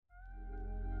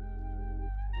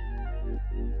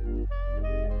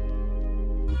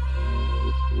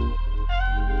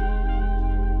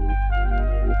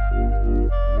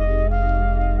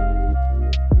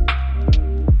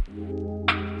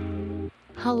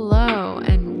Hello,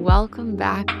 and welcome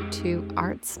back to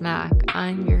Art Smack.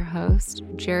 I'm your host,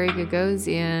 Jerry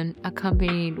Gagosian,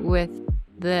 accompanied with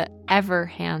the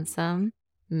ever-handsome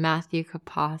Matthew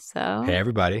Capasso. Hey,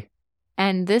 everybody.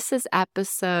 And this is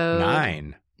episode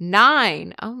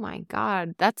 9. Oh my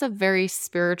God, that's a very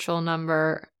spiritual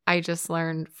number I just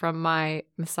learned from my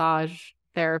massage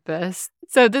therapist.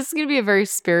 So this is going to be a very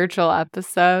spiritual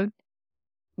episode.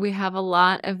 We have a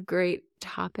lot of great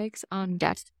topics on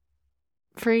deck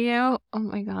for you. Oh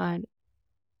my God.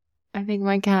 I think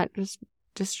my cat just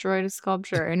destroyed a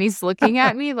sculpture and he's looking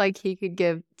at me like he could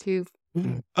give two.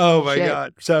 Oh my shit.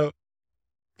 God. So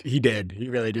he did. He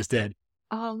really just did.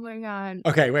 Oh my God.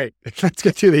 Okay, wait. Let's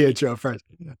get to the intro first.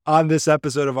 On this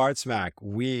episode of Art Smack,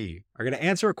 we are going to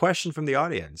answer a question from the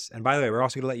audience. And by the way, we're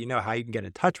also going to let you know how you can get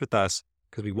in touch with us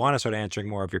because we want to start answering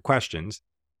more of your questions.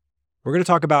 We're going to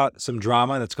talk about some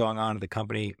drama that's going on at the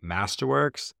company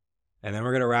Masterworks. And then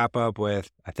we're going to wrap up with,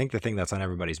 I think, the thing that's on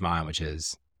everybody's mind, which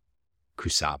is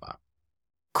Kusama.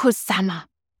 Kusama.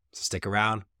 So stick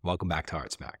around. Welcome back to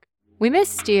Art Smack. We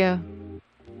missed you.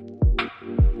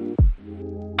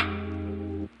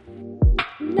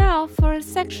 Now for a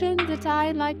section that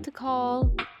I like to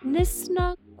call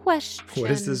Listener Question. What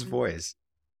is this voice?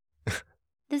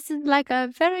 This is like a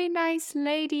very nice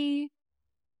lady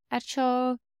at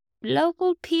your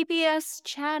local PBS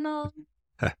channel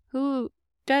who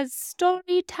does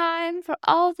story time for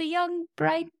all the young,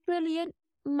 bright,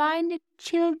 brilliant-minded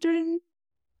children.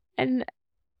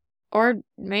 Or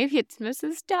maybe it's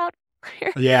Mrs.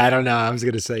 Doubtfire. Yeah, I don't know. I was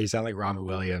going to say you sound like Robin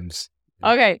Williams.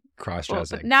 Okay.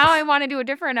 Cross-dressing. Well, now I want to do a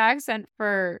different accent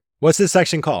for... What's this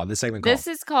section called? This segment called? This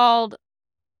is called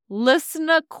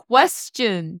Listener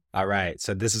Question. All right.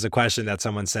 So this is a question that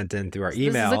someone sent in through our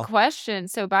email. This is a question.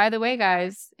 So by the way,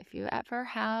 guys, if you ever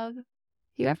have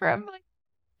like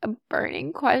a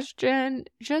burning question,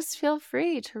 just feel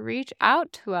free to reach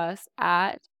out to us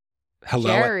at Hello.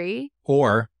 Jerry.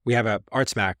 Or we have a Art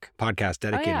Smack podcast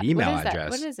dedicated email address.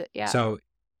 What is it? Yeah. So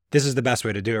this is the best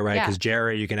way to do it, right? Yeah. Because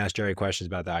Jerry, you can ask Jerry questions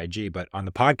about the IG, but on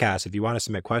the podcast, if you want to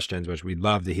submit questions, which we'd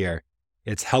love to hear,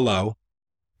 it's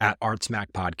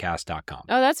hello@artsmackpodcast.com.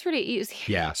 Oh, that's pretty easy.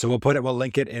 Yeah. So we'll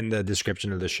link it in the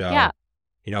description of the show. Yeah.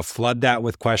 You know, flood that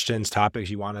with questions,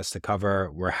 topics you want us to cover.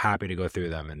 We're happy to go through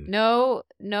them. And No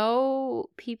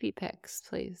PP pics,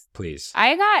 please. Please.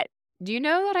 Do you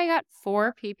know that I got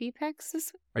 4 PP pics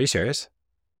this week? Are you serious?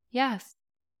 Yes.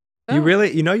 You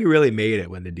really made it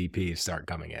when the DPs start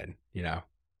coming in,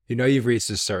 you've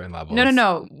reached a certain level.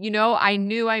 No. I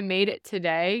knew I made it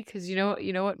today because you know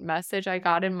what message I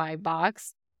got in my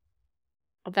box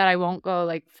that I won't go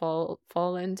like full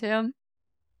into?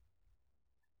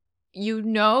 You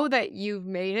know that you've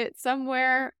made it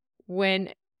somewhere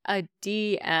when a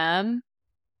DM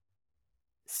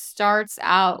starts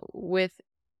out with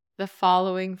the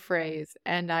following phrase,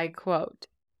 and I quote,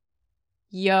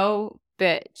 "Yo,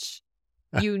 bitch,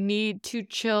 you need to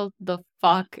chill the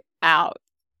fuck out."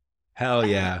 Hell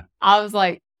yeah. I was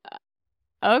like,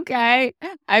 okay.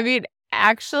 I mean,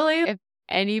 actually, if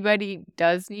anybody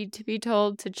does need to be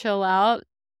told to chill out,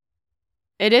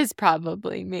 it is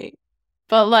probably me.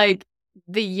 But like,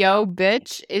 the yo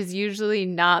bitch is usually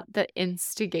not the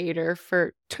instigator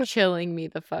for chilling me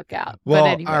the fuck out. Well,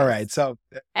 but anyways. all right. So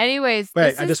anyways.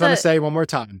 Wait, I just want to say one more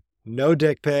time. No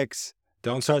dick pics.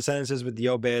 Don't start sentences with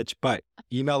yo bitch, but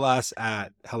email us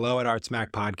at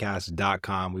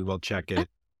hello@artsmackpodcast.com. We will check it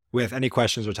with any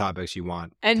questions or topics you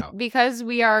want. And because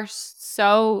we are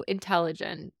so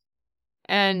intelligent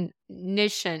and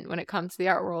niscient when it comes to the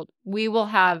art world, we will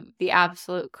have the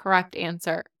absolute correct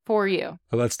answer for you.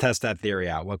 So let's test that theory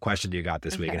out. What question do you got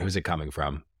this week and who's it coming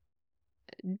from?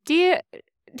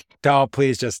 Oh,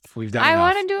 please we've done enough. I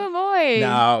want to do a voice.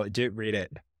 No, read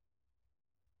it.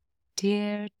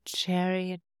 Dear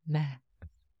Jerry and Matt.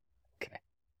 Okay.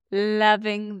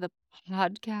 Loving the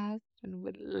podcast and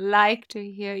would like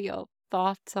to hear your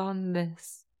thoughts on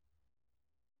this.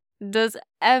 Does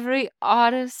every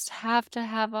artist have to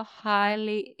have a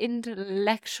highly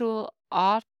intellectual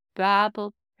art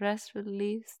babble press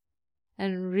release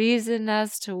and reason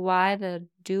as to why they're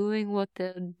doing what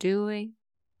they're doing?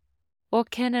 Or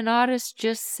can an artist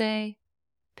just say,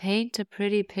 paint a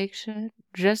pretty picture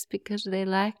just because they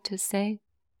like to say,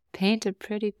 paint a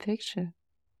pretty picture?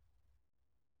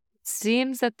 It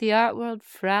seems that the art world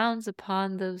frowns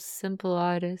upon those simple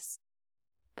artists.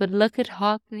 But look at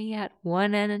Hockney at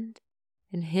one end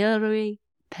and Hilary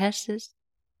Petches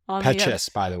on the other.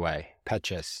 Petches, by the way.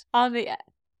 Petches. On the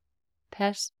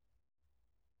Petches.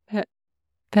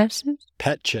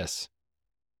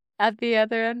 At the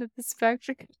other end of the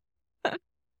spectrum.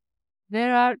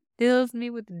 Their art fills me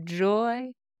with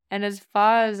joy And as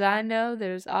far as I know,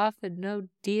 there's often no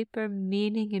deeper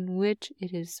meaning in which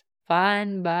it is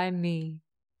fine by me.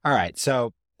 All right.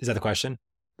 So is that the question?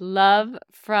 Love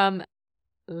from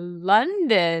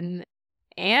London,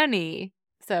 Annie.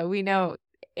 So we know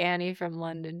Annie from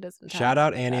London doesn't Shout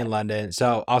out Annie in London.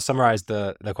 So I'll summarize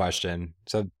the question.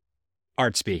 So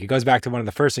art speak. It goes back to one of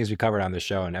the first things we covered on the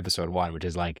show in episode 1, which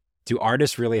is like, do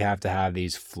artists really have to have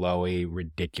these flowy,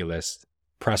 ridiculous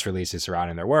press releases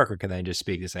surrounding their work, or can they just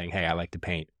speak to saying, hey, I like to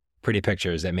paint pretty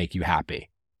pictures that make you happy?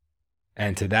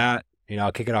 And to that,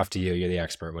 I'll kick it off to you. You're the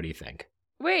expert. What do you think?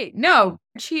 Wait, no,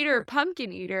 cheater,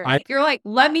 pumpkin eater. You're like,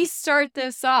 let me start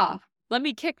this off. Let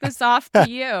me kick this off to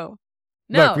you.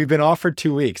 No. Look, we've been off for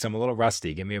 2 weeks. I'm a little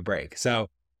rusty. Give me a break. So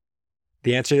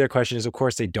the answer to your question is, of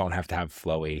course, they don't have to have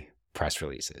flowy press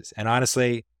releases. And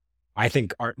honestly, I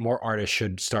think more artists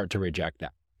should start to reject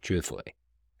that, truthfully.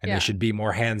 And they should be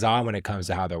more hands-on when it comes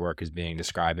to how their work is being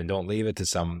described, and don't leave it to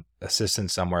some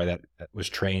assistant somewhere that was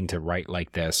trained to write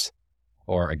like this,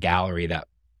 or a gallery that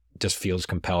just feels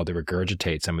compelled to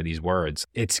regurgitate some of these words.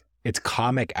 It's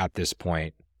comic at this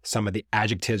point, some of the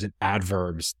adjectives and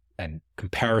adverbs and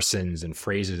comparisons and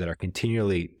phrases that are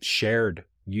continually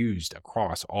used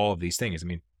across all of these things. I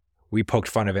mean, we poked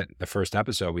fun of it the first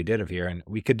episode we did of here, and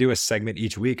we could do a segment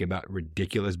each week about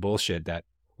ridiculous bullshit that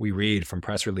we read from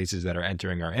press releases that are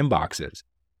entering our inboxes.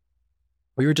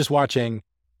 We were just watching,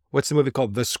 what's the movie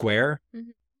called? The Square?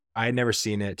 Mm-hmm. I had never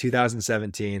seen it.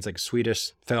 2017. It's like a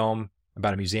Swedish film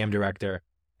about a museum director.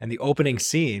 And the opening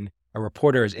scene, a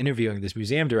reporter is interviewing this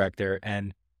museum director,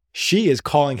 and she is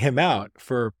calling him out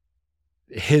for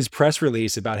his press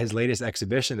release about his latest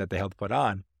exhibition that they helped put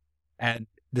on. And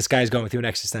this guy's going through an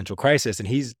existential crisis, and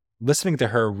he's listening to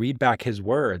her read back his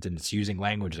words, and it's using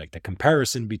language like the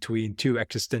comparison between two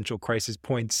existential crisis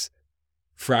points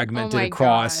fragmented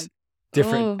across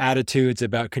different attitudes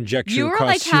about conjecture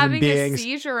across human beings. You were like having a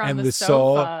seizure on and the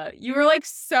sofa. You were like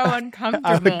so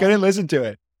uncomfortable. I couldn't listen to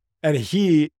it. And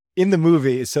he, in the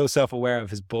movie, is so self-aware of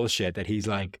his bullshit that he's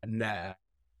like, nah,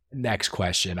 next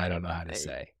question, I don't know how to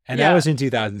say. And that was in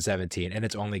 2017, and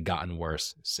it's only gotten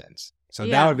worse since. So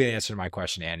that would be the answer to my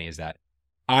question, Annie, is that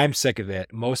I'm sick of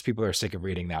it. Most people are sick of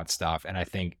reading that stuff. And I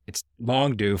think it's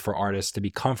long due for artists to be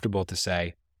comfortable to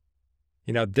say,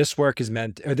 this work is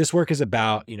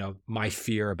about, my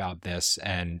fear about this.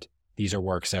 And these are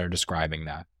works that are describing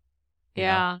that.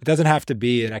 Yeah. It doesn't have to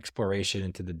be an exploration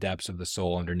into the depths of the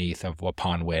soul underneath of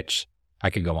upon which I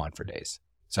could go on for days.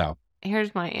 So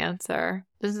here's my answer.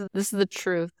 This is the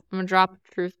truth. I'm going to drop a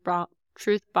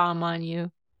truth bomb on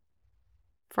you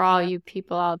for all you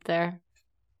people out there.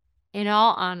 In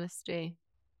all honesty,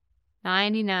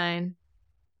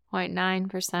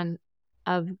 99.9%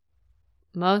 of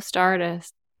most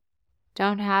artists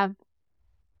don't have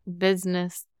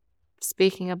business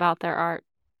speaking about their art.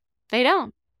 They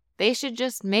don't. They should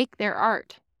just make their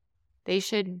art. They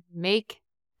should make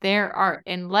their art.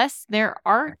 Unless their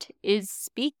art is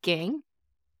speaking.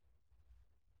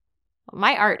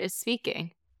 My art is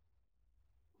speaking.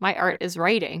 My art is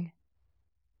writing.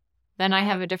 Then I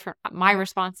have my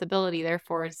responsibility,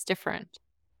 therefore, is different.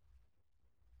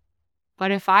 But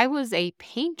if I was a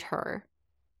painter,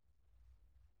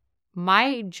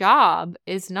 my job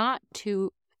is not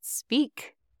to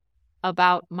speak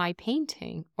about my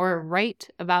painting or write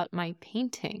about my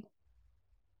painting.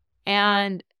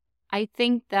 And I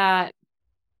think that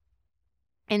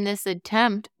in this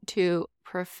attempt to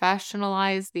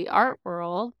professionalize the art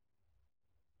world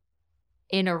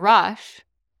in a rush,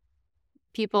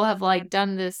 people have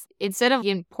done this. Instead of the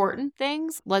important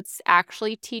things, let's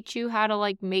actually teach you how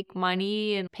to make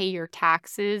money and pay your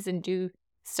taxes and do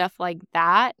stuff like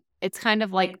that. It's kind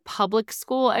of like public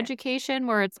school education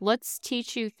where let's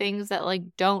teach you things that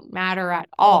don't matter at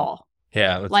all.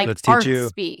 Yeah, let's teach you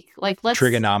speak.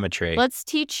 Trigonometry. Let's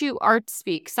teach you art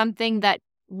speak, something that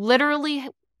literally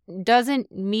doesn't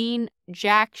mean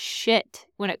jack shit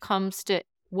when it comes to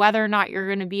whether or not you're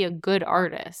going to be a good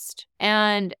artist.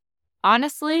 And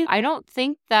honestly, I don't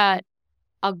think that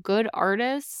a good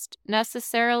artist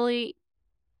necessarily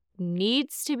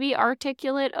needs to be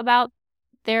articulate about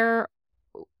their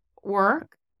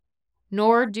work,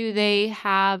 nor do they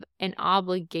have an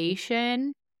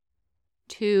obligation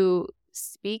to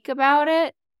speak about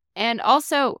it. And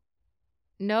also,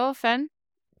 no offense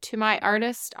to my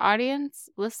artist audience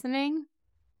listening,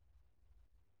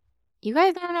 you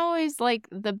guys aren't always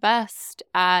the best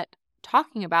at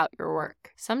talking about your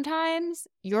work. Sometimes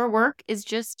your work is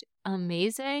just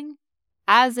amazing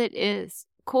as it is.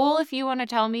 Cool if you want to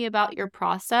tell me about your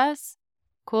process.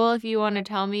 Cool if you want to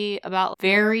tell me about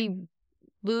very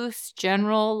loose,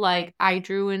 general, like I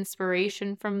drew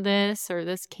inspiration from this, or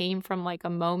this came from like a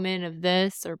moment of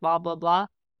this, or blah, blah, blah.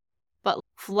 But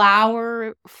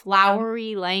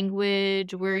flowery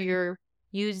language where you're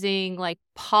using like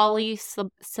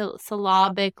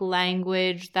polysyllabic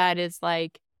language that is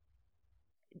like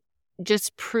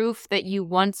just proof that you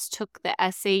once took the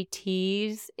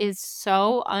SATs is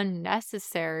so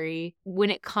unnecessary when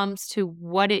it comes to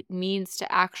what it means to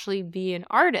actually be an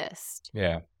artist.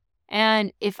 Yeah.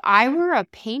 And if I were a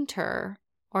painter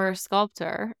or a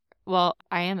sculptor, well,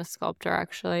 I am a sculptor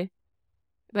actually,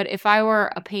 but if I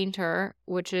were a painter,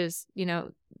 which is,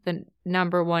 the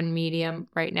number one medium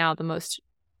right now, the most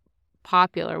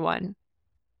popular one,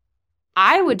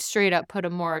 I would straight up put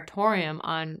a moratorium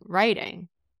on writing.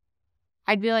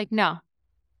 I'd be like, no,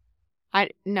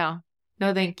 no,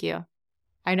 thank you.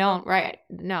 I don't write.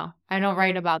 No, I don't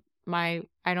write about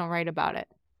it.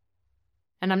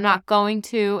 And I'm not going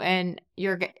to, and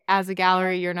as a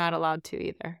gallery, you're not allowed to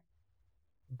either.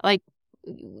 Like,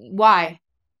 why?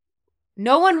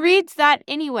 No one reads that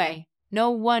anyway.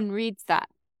 No one reads that.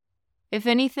 If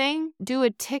anything, do a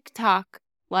TikTok,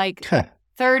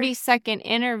 30-second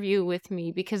interview with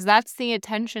me, because that's the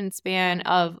attention span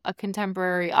of a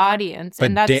contemporary audience. But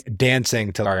and that's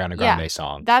dancing to Ariana Grande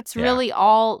song. That's really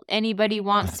all anybody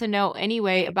wants to know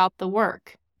anyway about the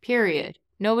work, period.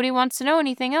 Nobody wants to know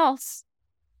anything else.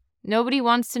 Nobody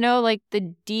wants to know like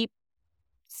the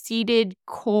deep-seated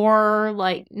core,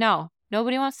 no,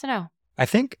 nobody wants to know. I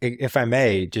think, if I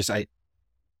may,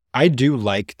 I do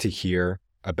like to hear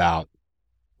about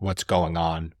what's going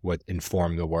on, what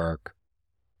informed the work,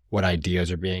 what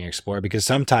ideas are being explored, because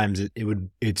sometimes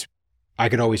I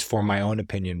could always form my own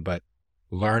opinion, but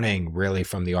learning really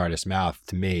from the artist's mouth,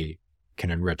 to me,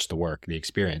 can enrich the work, the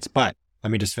experience. But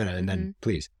let me just finish, and then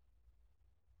please.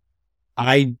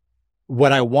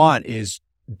 What I want is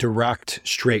direct,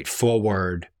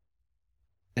 straightforward,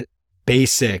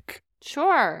 basic,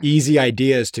 easy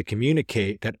ideas to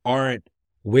communicate that aren't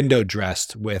window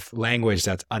dressed with language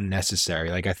that's unnecessary.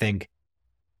 Like, I think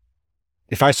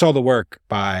if I saw the work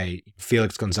by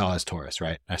Felix Gonzalez Torres,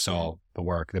 right? I saw the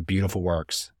work, the beautiful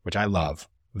works, which I love,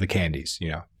 the candies,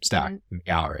 stacked in the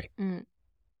gallery. And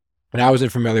I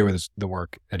wasn't familiar with the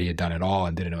work that he had done at all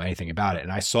and didn't know anything about it.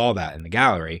 And I saw that in the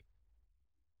gallery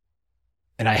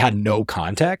and I had no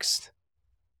context.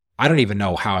 I don't even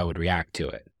know how I would react to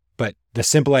it. But the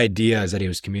simple ideas that he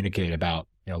was communicating about,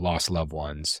 lost loved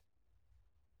ones,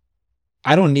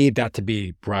 I don't need that to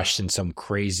be brushed in some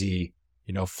crazy,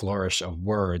 flourish of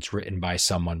words written by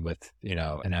someone with,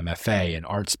 an MFA in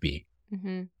art speak.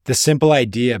 The simple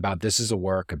idea about this is a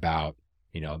work about,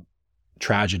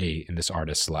 tragedy in this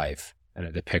artist's life and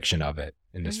a depiction of it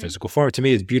in this physical form, to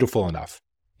me, is beautiful enough.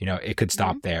 It could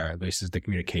stop there, at least as the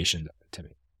communication to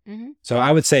me. So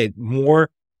I would say more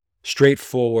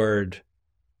straightforward,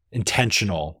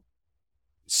 intentional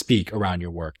speak around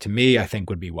your work, to me, I think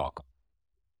would be welcome.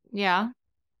 Yeah,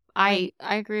 I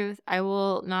agree I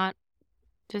will not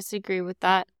disagree with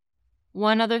that.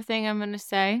 One other thing I'm going to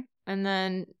say, and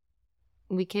then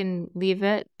we can leave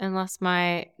it unless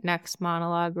my next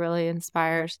monologue really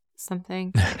inspires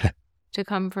something to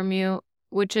come from you,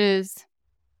 which is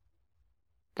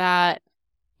that,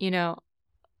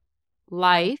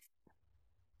 life,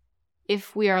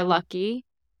 if we are lucky,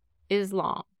 is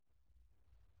long.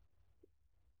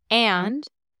 And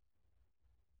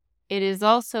it is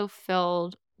also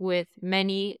filled with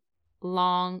many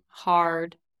long,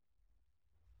 hard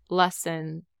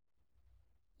lessons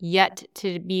yet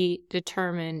to be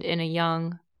determined in a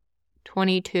young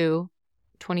 22,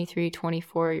 23,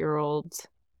 24-year-old's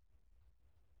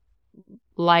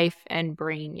life and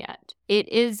brain yet. It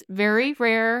is very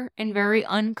rare and very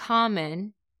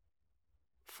uncommon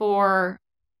for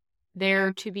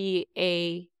there to be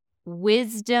a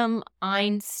wisdom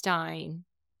Einstein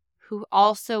who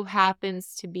also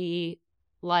happens to be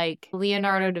like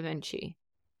Leonardo da Vinci,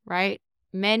 right?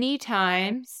 Many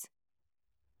times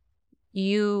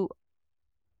you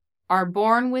are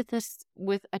born with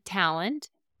a talent,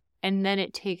 and then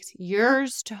it takes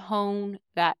years to hone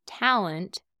that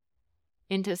talent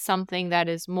into something that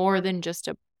is more than just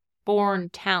a born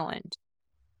talent,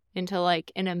 into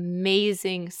like an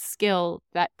amazing skill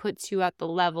that puts you at the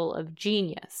level of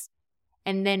genius.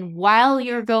 And then while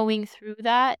you're going through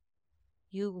that,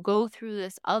 you go through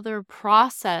this other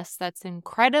process that's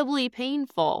incredibly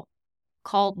painful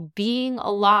called being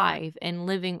alive and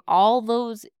living all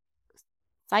those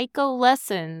psycho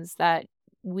lessons that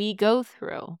we go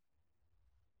through.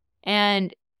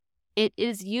 And it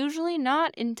is usually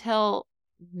not until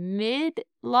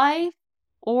midlife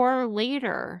or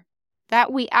later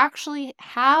that we actually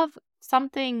have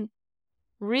something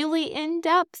really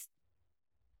in-depth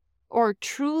or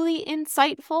truly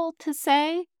insightful to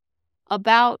say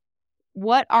about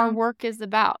what our work is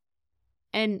about.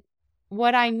 And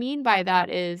what I mean by that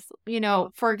is,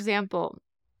 for example,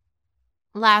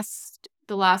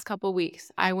 the last couple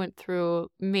weeks, I went through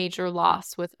major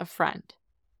loss with a friend.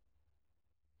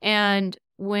 And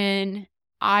when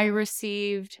I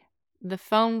received the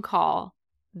phone call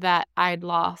that I'd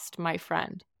lost my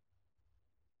friend,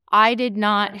 I did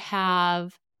not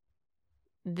have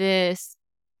this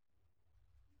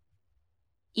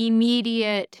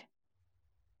immediate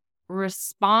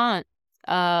response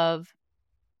of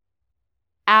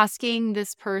asking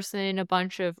this person a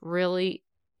bunch of really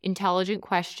intelligent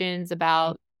questions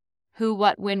about who,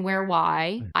 what, when, where,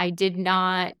 why. I did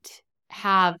not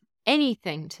have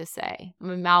anything to say.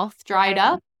 My mouth dried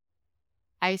up.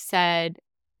 I said,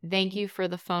 "Thank you for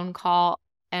the phone call."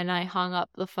 And I hung up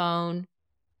the phone,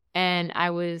 and I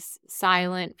was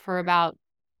silent for about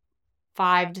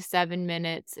 5 to 7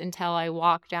 minutes until I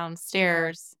walked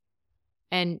downstairs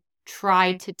and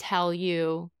tried to tell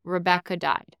you Rebecca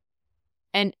died.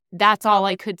 And that's all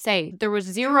I could say. There was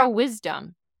zero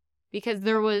wisdom because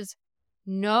there was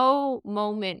no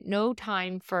moment, no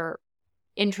time for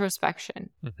introspection.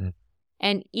 Mm-hmm.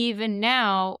 And even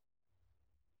now,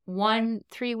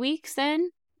 3 weeks in,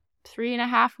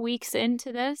 3.5 weeks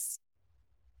into this,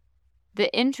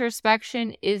 the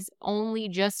introspection is only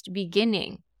just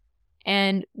beginning.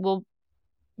 And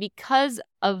because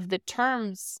of the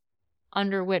terms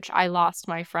under which I lost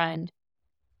my friend,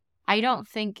 I don't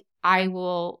think I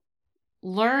will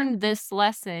learn this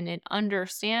lesson and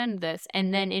understand this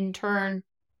and then in turn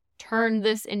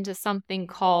this into something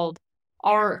called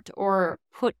art or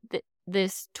put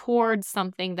this towards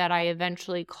something that I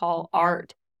eventually call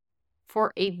art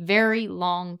for a very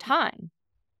long time.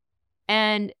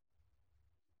 And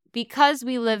because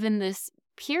we live in this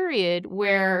period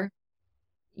where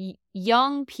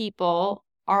young people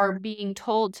are being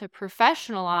told to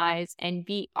professionalize and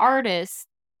be artists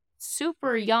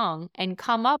super young and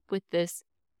come up with this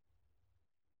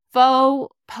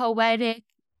faux poetic,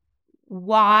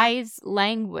 wise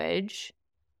language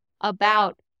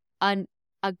about a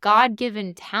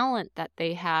God-given talent that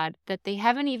they had that they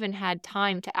haven't even had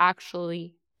time to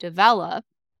actually develop.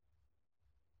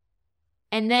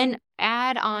 And then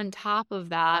add on top of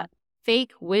that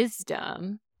fake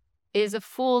wisdom is a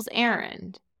fool's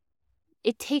errand.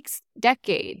 It takes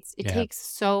decades. It takes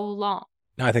so long.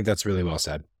 No, I think that's really well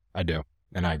said. I do.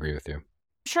 And I agree with you. I'm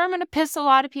sure I'm going to piss a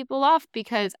lot of people off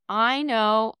because I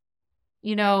know,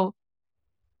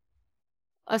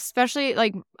 especially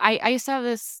like I used to have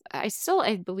this,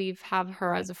 I believe have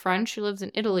her as a friend. She lives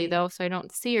in Italy though, so I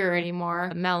don't see her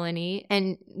anymore, Melanie.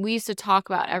 And we used to talk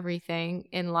about everything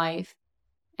in life.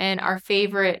 And our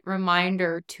favorite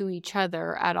reminder to each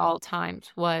other at all times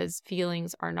was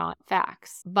feelings are not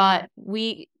facts. But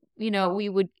we're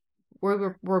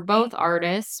both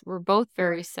artists. We're both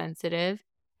very sensitive.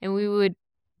 And we would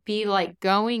be like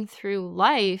going through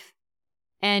life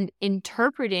and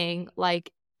interpreting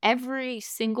like every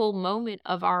single moment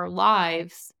of our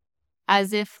lives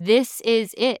as if this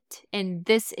is it and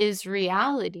this is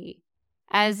reality.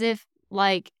 As if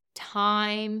like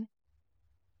time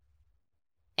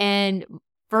and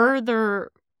further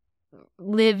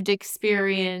lived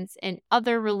experience and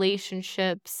other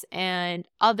relationships and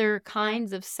other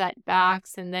kinds of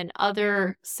setbacks and then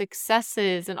other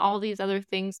successes and all these other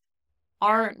things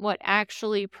aren't what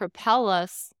actually propel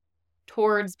us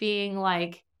towards being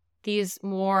like these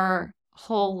more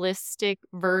holistic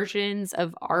versions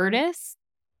of artists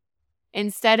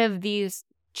instead of these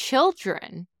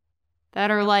children that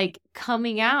are like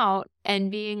coming out and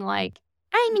being like,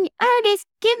 I'm an artist,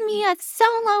 give me a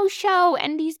solo show,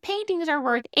 and these paintings are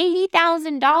worth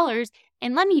 $80,000,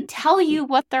 and let me tell you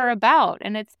what they're about,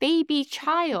 and it's baby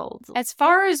child. As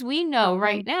far as we know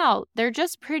right now, they're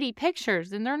just pretty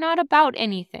pictures, and they're not about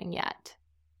anything yet.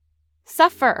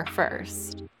 Suffer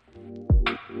first.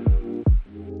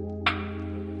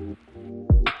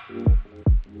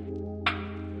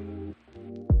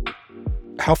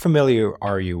 How familiar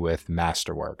are you with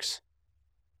Masterworks,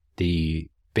 the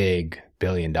big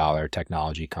billion-dollar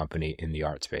technology company in the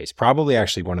art space? Probably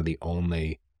actually one of the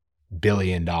only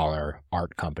billion-dollar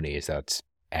art companies that's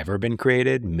ever been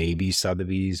created. Maybe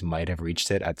Sotheby's might have reached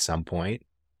it at some point.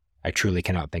 I truly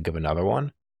cannot think of another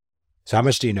one. So how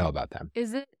much do you know about them?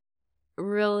 Is it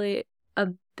really a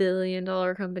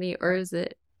billion-dollar company, or is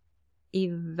it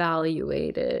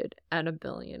evaluated at $1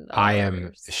 billion? I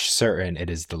am certain it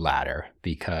is the latter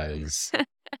because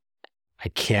I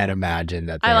can't imagine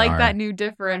that I like that new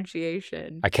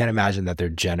differentiation. I can't imagine that they're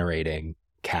generating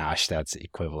cash that's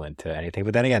equivalent to anything.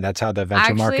 But then again, that's how the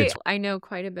venture markets I know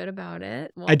quite a bit about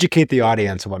it. Well, educate the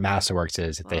audience on what Masterworks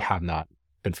is if they Well- have not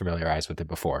been familiarized with it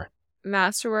before.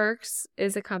 Masterworks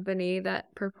is a company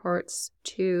that purports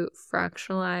to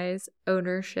fractionalize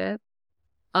ownership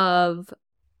of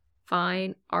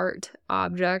fine art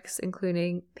objects,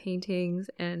 including paintings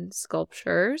and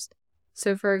sculptures.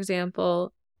 So, for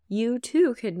example, you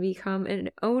too can become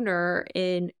an owner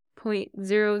in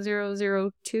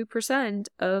 0.0002%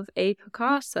 of a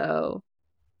Picasso,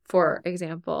 for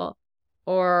example,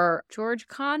 or George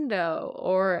Condo,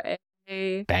 or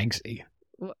a Banksy.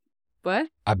 what?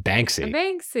 A Banksy. A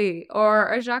Banksy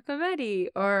or a Giacometti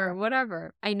or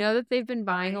whatever. I know that they've been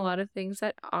buying a lot of things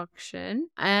at auction,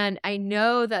 and I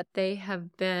know that they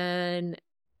have been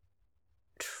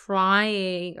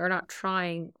trying, or not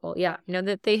trying, well, yeah, I know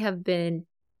that they have been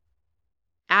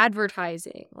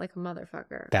advertising like a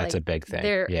motherfucker. That's Like, a big thing.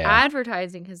 their Yeah.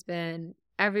 advertising has been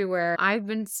everywhere. I've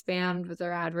been spammed with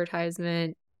their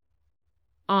advertisement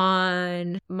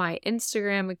on my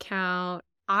Instagram account.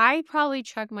 I probably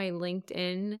check my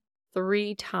LinkedIn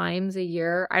 3 times a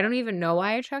year. I don't even know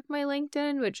why I check my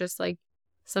LinkedIn, but just like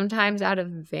sometimes out of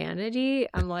vanity,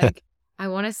 I'm like, I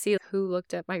want to see who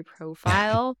looked at my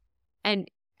profile. And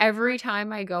every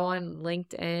time I go on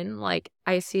LinkedIn, like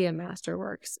I see a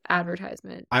Masterworks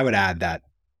advertisement. I would add that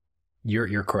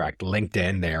you're correct.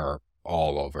 LinkedIn, they're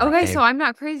all over. Okay, so I'm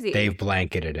not crazy. They've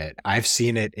blanketed it. I've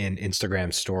seen it in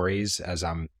Instagram stories as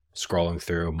I'm scrolling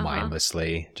through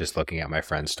mindlessly, just looking at my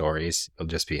friends' stories. It'll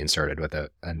just be inserted with a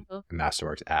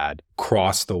Masterworks ad.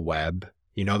 Across the web,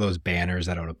 you know those banners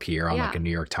that don't appear on like a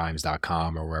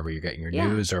NewYorkTimes.com or wherever you're getting your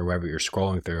news or wherever you're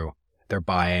scrolling through. They're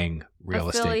buying real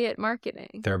estate. Affiliate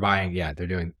marketing. They're buying, they're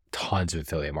doing tons of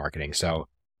affiliate marketing. So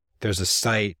there's a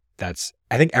site that's,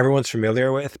 I think everyone's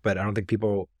familiar with, but I don't think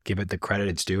people give it the credit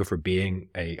it's due for being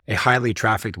a highly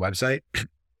trafficked website,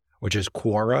 which is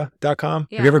Quora.com.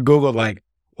 Yeah. Have you ever Googled like,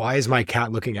 why is my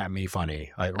cat looking at me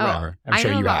funny? Like, whatever. I'm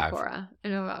sure you have. Quora. I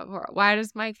know about Quora. Why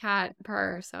does my cat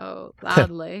purr so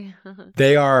loudly?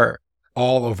 They are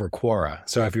all over Quora.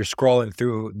 So if you're scrolling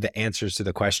through the answers to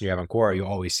the question you have on Quora, you'll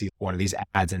always see one of these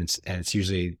ads, and it's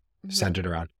usually centered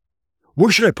around,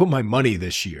 where should I put my money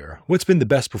this year? What's been the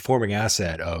best performing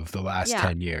asset of the last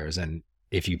 10 years? And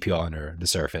if you peel under the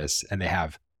surface, and they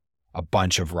have a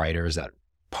bunch of writers that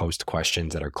post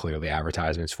questions that are clearly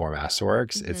advertisements for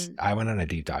Masterworks. I went on a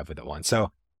deep dive with it once.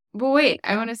 So, but wait,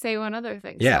 I want to say one other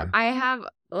thing. Yeah. So I have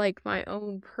like my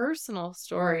own personal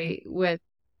story with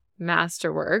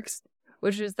Masterworks,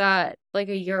 which is that like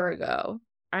a year ago,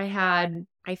 I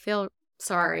feel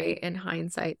sorry in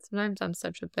hindsight. Sometimes I'm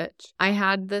such a bitch. I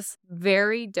had this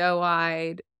very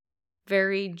doe-eyed,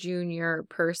 very junior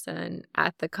person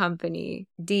at the company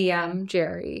DM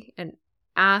Jerry and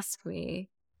ask me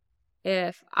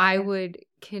if I would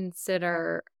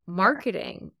consider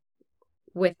marketing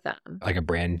with them. like a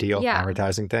brand deal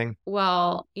advertising thing.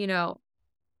 Well, you know,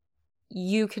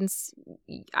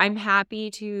 I'm happy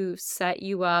to set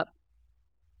you up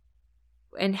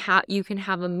and you can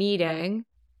have a meeting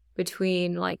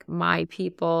between like my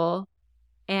people,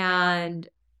 and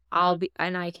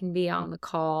I can be on the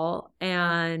call,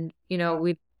 and you know,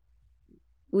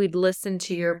 we'd listen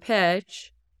to your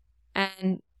pitch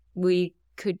and we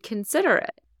could consider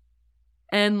it.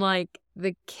 And like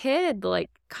the kid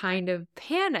like kind of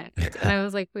panicked, and I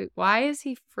was like, wait, why is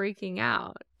he freaking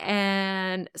out?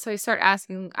 And so I start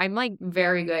asking. I'm like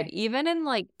very good even in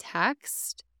like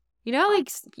text, you know,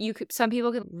 like some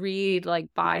people can read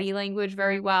like body language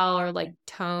very well or like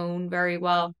tone very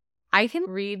well. I can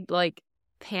read like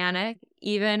panic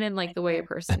even in like the way a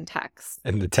person texts.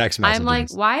 And the text messages. I'm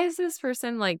like, why is this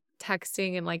person like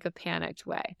texting in like a panicked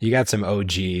way? You got some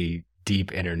OG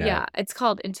deep internet. Yeah, it's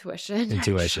called intuition.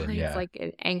 Intuition, actually. yeah. It's like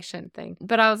an ancient thing.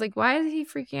 But I was like, why is he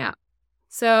freaking out?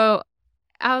 So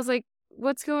I was like,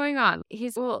 what's going on?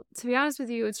 He's, well, to be honest with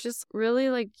you, it's just really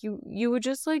like you would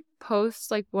just like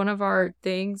post like one of our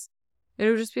things. It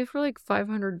would just be for like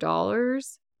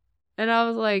 $500. And I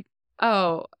was like,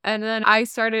 oh. And then I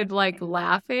started like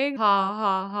laughing. Ha,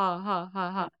 ha, ha, ha,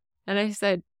 ha, ha. And I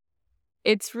said,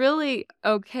 it's really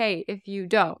okay if you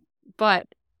don't. But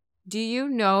do you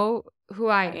know who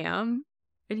I am?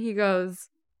 And he goes,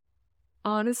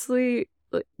 honestly,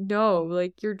 like, no,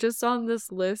 like you're just on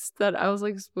this list that I was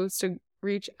like supposed to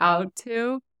reach out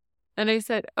to. And I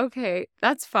said, okay,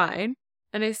 that's fine.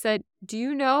 And I said, do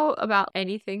you know about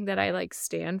anything that I like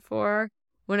stand for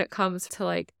when it comes to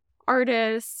like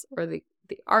artists or the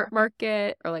art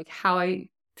market, or like how I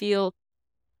feel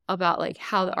about like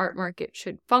how the art market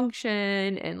should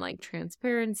function, and like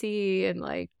transparency and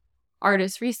like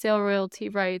artist resale royalty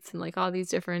rights and like all these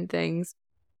different things?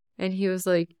 And he was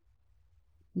like,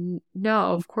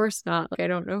 no, of course not. Like,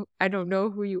 I don't know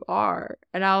who you are.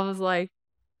 And I was like,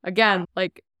 again,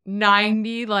 like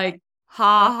 90, like,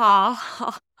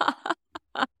 ha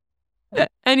ha.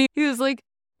 And he was like,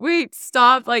 wait,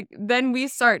 stop. Like, then we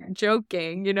start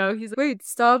joking, you know, he's like, wait,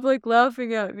 stop like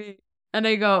laughing at me. And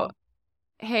I go,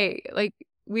 hey, like,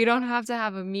 we don't have to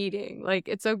have a meeting. Like,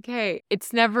 it's okay.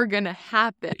 It's never going to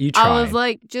happen. You I was tried.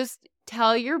 like, just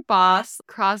tell your boss,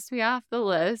 cross me off the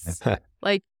list.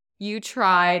 Like, you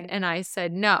tried. And I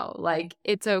said, no, like,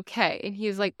 it's okay. And he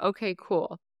was like, okay,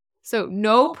 cool. So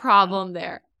no problem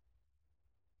there.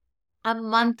 A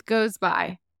month goes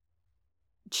by.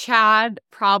 Chad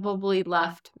probably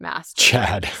left Masterworks,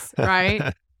 Chad.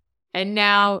 right? And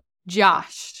now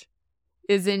Josh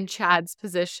is in Chad's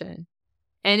position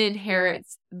and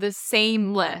inherits the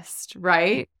same list,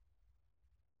 right?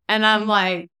 And I'm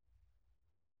like,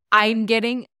 I'm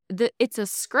getting it's a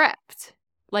script,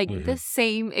 like the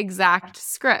same exact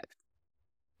script.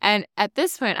 And at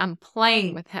this point, I'm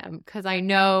playing with him because I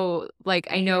know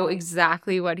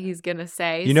exactly what he's going to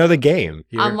say. You know the game.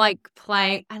 I'm like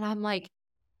playing and I'm like,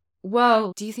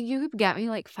 whoa, do you think you could get me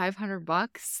like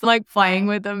 $500? Like playing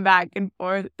with him back and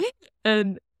forth.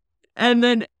 And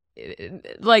then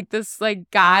like this like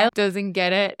guy doesn't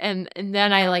get it. And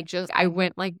then I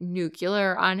went like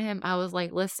nuclear on him. I was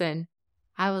like, listen,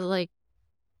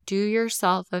 do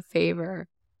yourself a favor.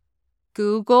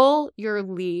 Google your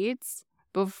leads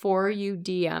before you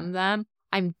DM them.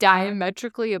 I'm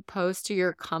diametrically opposed to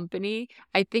your company.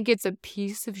 I think it's a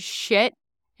piece of shit.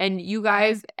 And you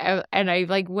guys, and I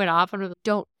like went off and was like,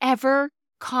 don't ever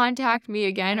contact me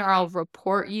again or I'll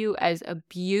report you as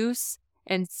abuse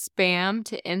and spam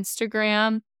to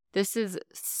Instagram. This is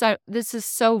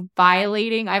so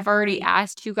violating. I've already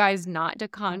asked you guys not to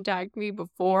contact me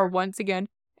before once again.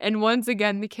 And once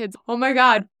again, the kids, oh my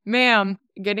God, ma'am.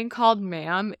 Getting called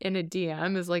ma'am in a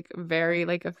DM is like very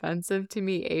like offensive to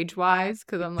me age-wise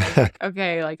because I'm like,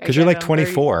 okay, like because you're like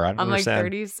 24. I'm like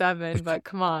 37, but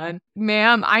come on,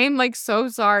 ma'am, I am like so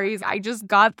sorry. I just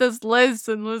got this list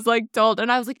and was like told,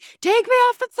 and I was like, take me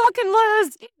off the fucking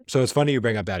list. So it's funny you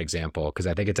bring up that example because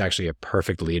I think it's actually a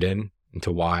perfect lead-in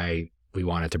into why we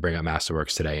wanted to bring up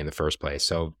Masterworks today in the first place.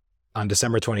 So on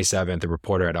December 27th, the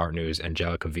reporter at Art News,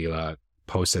 Angelica Vila,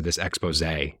 posted this expose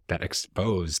that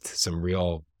exposed some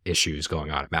real issues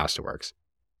going on at Masterworks.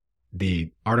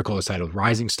 The article is titled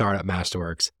Rising Startup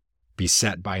Masterworks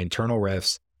Beset by Internal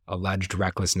Rifts, Alleged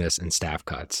Recklessness, and Staff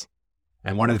Cuts.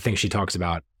 And one of the things she talks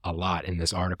about a lot in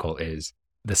this article is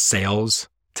the sales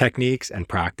techniques and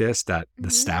practice that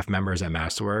the staff members at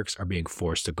Masterworks are being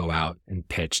forced to go out and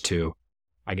pitch to,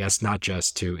 I guess, not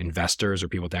just to investors or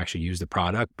people to actually use the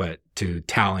product, but to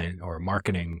talent or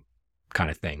marketing kind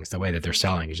of things. The way that they're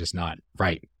selling is just not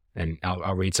right. And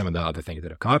I'll read some of the other things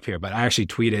that have come up here, but I actually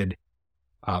tweeted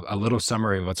a little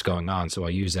summary of what's going on. So I'll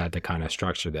use that to kind of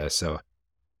structure this. So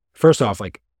first off,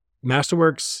 like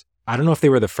Masterworks, I don't know if they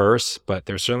were the first, but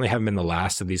there certainly haven't been the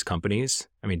last of these companies.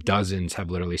 I mean, dozens have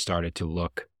literally started to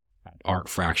look at art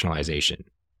fractionalization.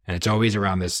 And it's always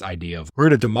around this idea of we're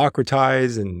going to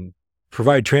democratize and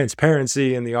provide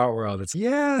transparency in the art world. It's,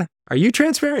 yeah, are you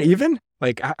transparent even?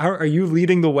 Like, how are you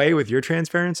leading the way with your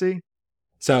transparency?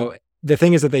 So the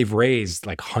thing is that they've raised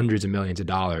like hundreds of millions of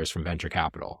dollars from venture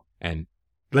capital. And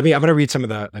I'm going to read some of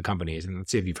the companies and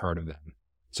let's see if you've heard of them.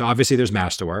 So obviously there's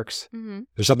Masterworks.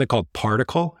 There's something called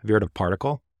Particle. Have you heard of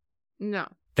Particle? No.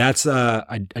 That's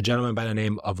a gentleman by the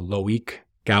name of Loic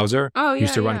Gauser. Oh, yeah.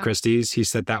 Used to run Christie's. He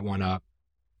set that one up.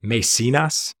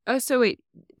 Mecenas. Oh, so wait.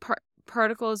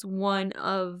 Particle is one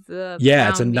of the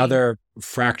it's another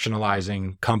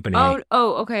fractionalizing company.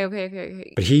 Oh,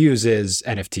 okay. But he uses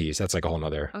NFTs. That's like a whole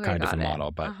nother kind of different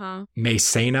model. But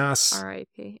Mecenas,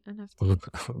 RIP, NFT.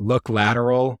 Look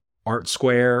Lateral, Art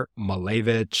Square,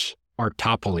 Malevich,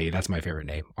 Artopoly. That's my favorite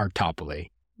name,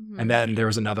 Artopoly. And then there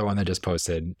was another one that just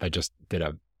posted, that just did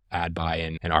a ad buy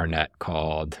in Artnet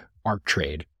called Art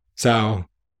Trade. So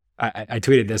I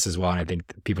tweeted this as well, and I think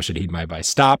people should heed my advice.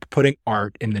 Stop putting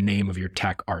art in the name of your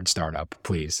tech art startup,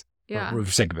 please. Yeah. We're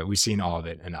sick of it. We've seen all of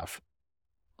it enough.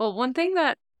 Well, one thing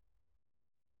that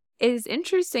is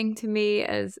interesting to me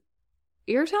is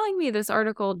you're telling me this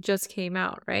article just came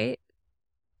out, right?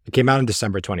 It came out on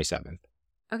December 27th.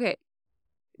 Okay.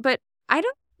 But I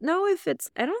don't know if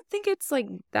I don't think it's like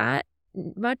that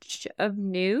much of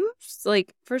news.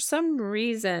 Like, for some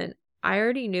reason, I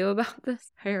already knew about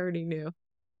this.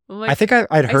 Like, I think I'd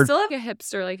heard. I still have a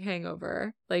hipster like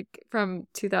hangover, like from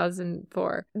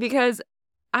 2004, because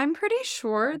I'm pretty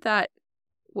sure that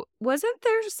wasn't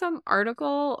there some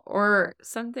article or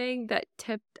something that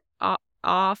tipped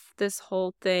off this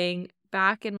whole thing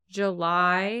back in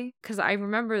July, because I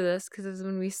remember this because it was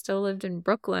when we still lived in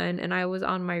Brooklyn and I was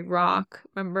on my rock,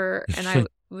 remember? And I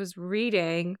was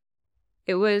reading.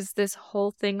 It was this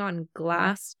whole thing on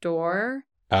Glassdoor.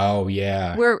 Oh,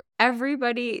 yeah. Where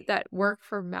everybody that worked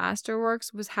for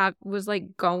Masterworks was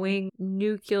like going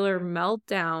nuclear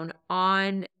meltdown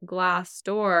on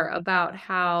Glassdoor about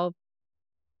how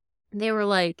they were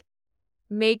like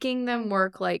making them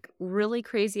work like really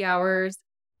crazy hours.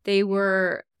 They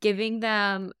were giving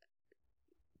them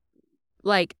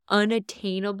like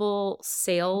unattainable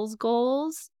sales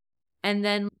goals and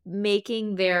then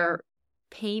making their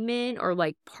payment or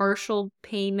like partial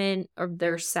payment of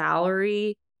their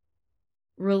salary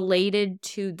related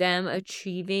to them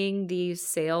achieving these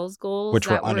sales goals, which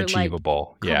were that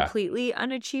unachievable. Were, like, completely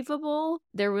unachievable.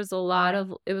 There was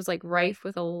it was like rife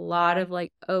with a lot of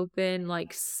like open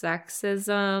like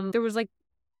sexism. There was like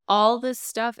all this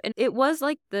stuff, and it was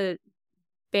like the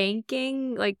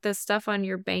banking, like the stuff on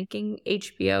your banking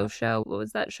HBO show. What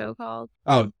was that show called?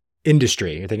 Oh,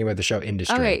 Industry. You're thinking about the show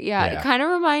Industry. Okay, yeah. It kind of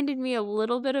reminded me a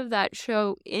little bit of that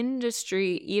show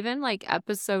Industry, even like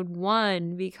episode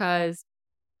 1, because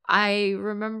I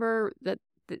remember that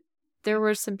there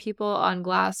were some people on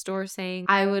Glassdoor saying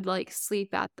I would like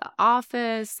sleep at the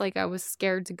office, like I was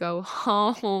scared to go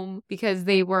home because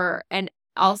they were, and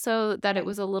also that it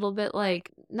was a little bit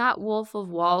like not Wolf of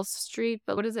Wall Street,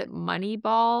 but what is it,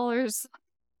 Moneyball or something?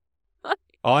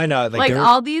 Oh, I know. Like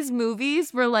all these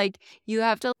movies where like you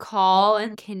have to call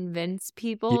and convince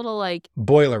people to like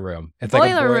Boiler Room. It's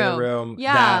like a boiler room.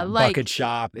 Yeah, that like bucket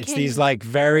shop. It's these like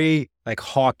very like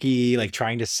hawky, like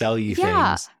trying to sell you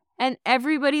things. And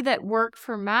everybody that worked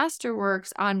for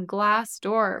Masterworks on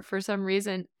Glassdoor, for some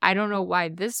reason, I don't know why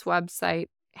this website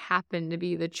happened to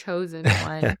be the chosen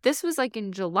one. This was like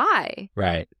in July.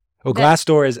 Right. Well,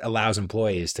 Glassdoor allows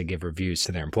employees to give reviews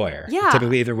to their employer. Yeah.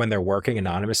 Typically either when they're working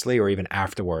anonymously or even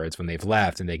afterwards when they've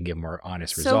left, and they can give more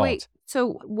honest results.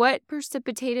 So what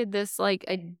precipitated this like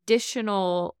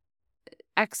additional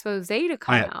expose to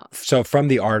come out? So from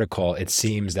the article, it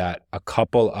seems that a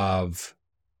couple of,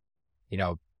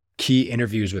 key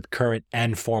interviews with current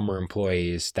and former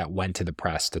employees that went to the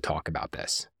press to talk about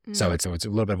this. Mm-hmm. So it's a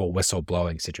little bit of a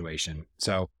whistleblowing situation.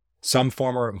 So some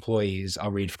former employees,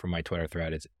 I'll read from my Twitter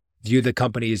thread, view the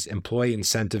company's employee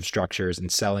incentive structures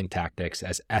and selling tactics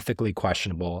as ethically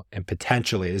questionable and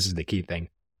potentially, this is the key thing,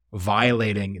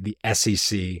 violating the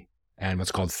SEC and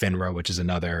what's called FINRA, which is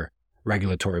another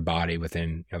regulatory body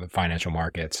within the financial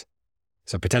markets.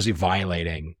 So potentially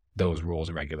violating those rules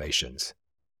and regulations.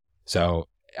 So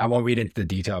I won't read into the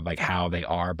detail of like how they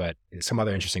are, but some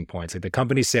other interesting points. Like the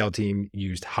company's sales team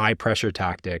used high pressure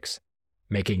tactics,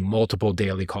 making multiple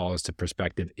daily calls to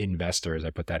prospective investors, I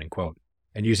put that in quote,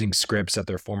 and using scripts that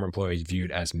their former employees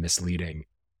viewed as misleading.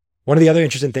 One of the other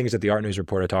interesting things that the Art News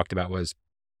reporter talked about was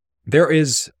there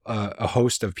is a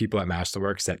host of people at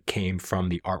Masterworks that came from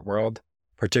the art world,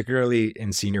 particularly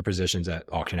in senior positions at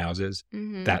auction houses,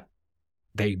 that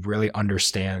they really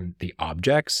understand the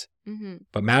objects. Mm-hmm.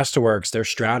 But Masterworks, their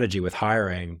strategy with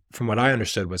hiring, from what I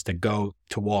understood, was to go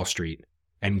to Wall Street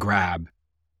and grab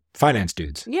finance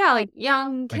dudes. Yeah, like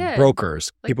young kids. Like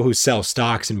brokers, like people who sell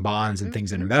stocks and bonds and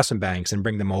things in investment banks, and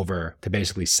bring them over to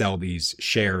basically sell these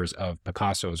shares of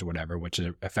Picasso's or whatever, which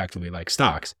are effectively like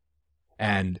stocks.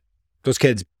 And those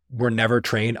kids were never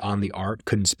trained on the art,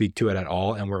 couldn't speak to it at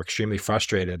all, and were extremely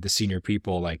frustrated. The senior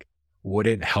people like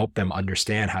wouldn't help them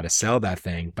understand how to sell that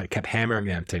thing, but kept hammering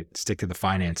them to stick to the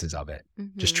finances of it.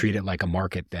 Just treat it like a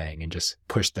market thing and just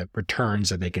push the returns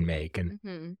that they can make.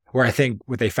 And where I think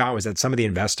what they found was that some of the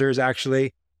investors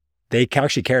actually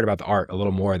cared about the art a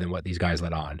little more than what these guys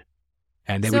let on.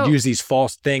 And they would use these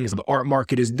false things. The art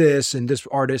market is this, and this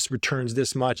artist returns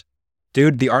this much.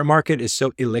 Dude, the art market is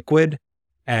so illiquid.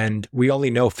 And we only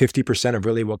know 50% of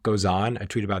really what goes on. I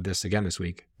tweeted about this again this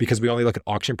week because we only look at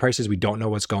auction prices. We don't know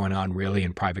what's going on really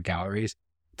in private galleries.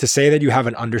 To say that you have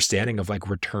an understanding of like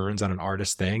returns on an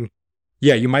artist thing,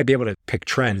 yeah, you might be able to pick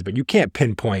trends, but you can't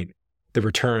pinpoint the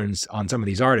returns on some of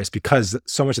these artists because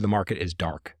so much of the market is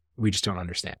dark. We just don't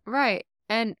understand. Right.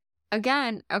 And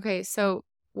again, okay, so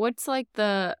what's like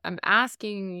I'm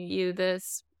asking you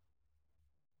this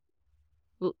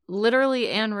literally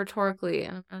and rhetorically,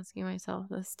 and I'm asking myself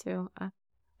this too.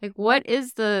 Like, what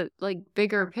is the like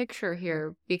bigger picture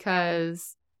here?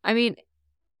 Because I mean,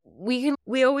 we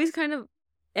always kind of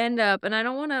end up, and I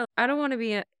don't want to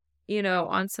be,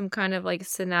 on some kind of like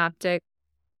synaptic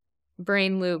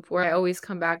brain loop where I always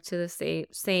come back to the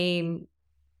same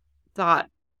thought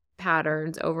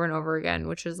patterns over and over again,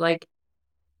 which is like,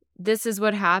 this is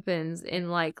what happens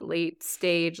in like late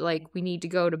stage, like we need to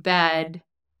go to bed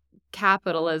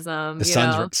capitalism, The you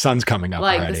know? sun's coming up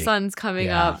Like already. the sun's coming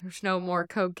Yeah. up. There's no more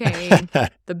cocaine.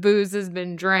 The booze has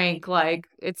been drank. Like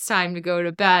it's time to go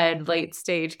to bed. Late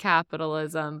stage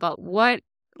capitalism. But what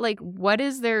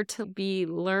is there to be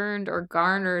learned or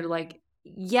garnered? Like,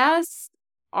 yes,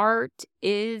 art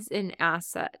is an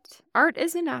asset. Art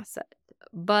is an asset,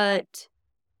 but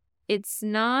it's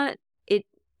not. It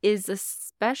is a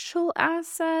special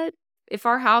asset. If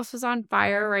our house was on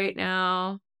fire right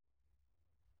now,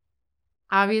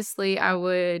 obviously, I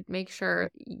would make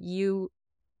sure you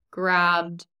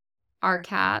grabbed our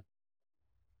cat.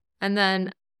 And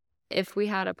then if we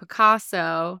had a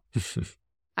Picasso,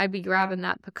 I'd be grabbing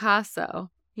that Picasso,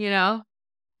 you know?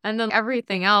 And then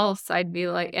everything else, I'd be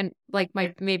like, and like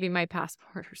maybe my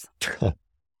passport or something.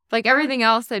 Like everything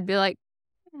else, I'd be like,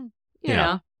 you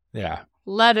know, Yeah.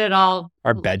 let it all.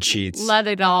 Our bed sheets. Let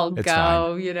it all It's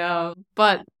go, you know?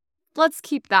 But let's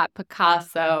keep that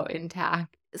Picasso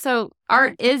intact. So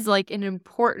art is like an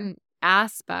important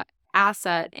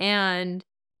asset, and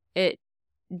it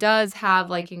does have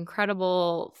like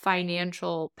incredible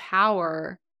financial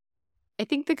power. I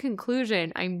think the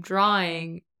conclusion I'm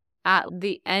drawing at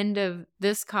the end of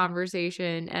this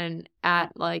conversation and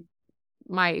at like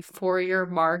my 4-year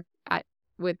mark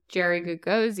with Jerry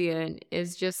Gagosian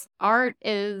is just art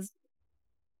is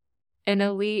an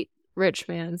elite rich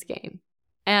man's game.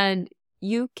 And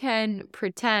you can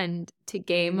pretend to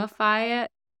gamify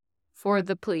it for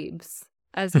the plebes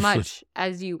as much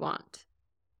as you want.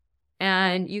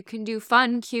 And you can do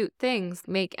fun, cute things,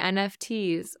 make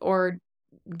NFTs or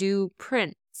do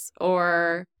prints,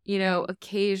 or, you know,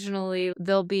 occasionally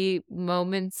there'll be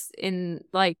moments in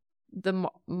like the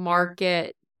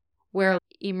market where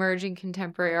emerging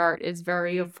contemporary art is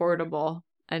very affordable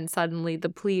and suddenly the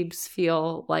plebes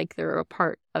feel like they're a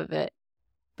part of it.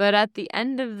 But at the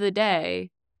end of the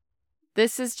day,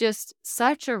 this is just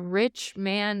such a rich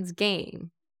man's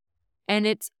game. And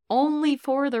it's only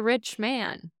for the rich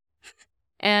man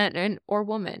and or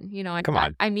woman, you know. Come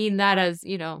on. I mean that as,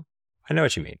 you know. I know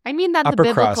what you mean. I mean that in Upper the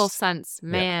biblical crust. sense,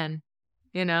 man,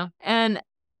 you know. And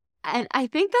I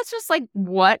think that's just like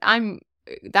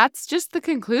that's just the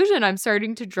conclusion I'm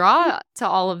starting to draw to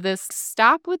all of this.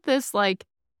 Stop with this, like,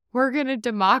 we're going to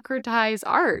democratize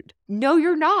art. No,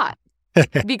 you're not.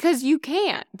 Because you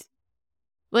can't.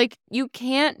 Like, you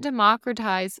can't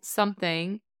democratize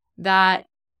something that,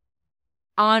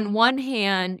 on one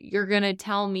hand, you're going to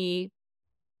tell me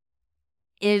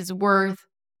is worth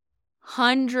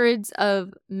hundreds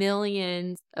of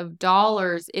millions of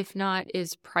dollars, if not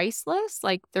is priceless.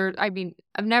 Like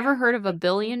I've never heard of $1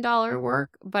 billion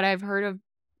work, but I've heard of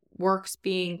works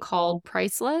being called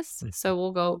priceless. So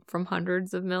we'll go from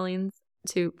hundreds of millions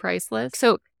to priceless.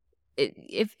 So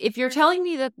if you're telling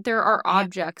me that there are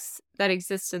objects that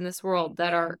exist in this world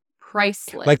that are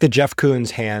priceless, like the Jeff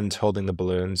Koons hand holding the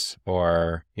balloons,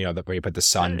 or, you know, where you put the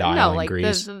sundial in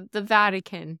Greece. The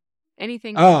Vatican.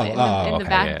 Anything in the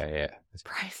Vatican. Yeah.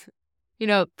 Price, you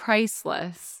know,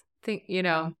 priceless. You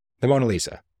know. The Mona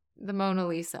Lisa. The Mona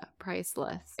Lisa,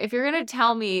 priceless. If you're going to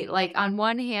tell me, like, on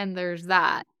one hand, there's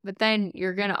that, but then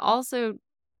you're going to also,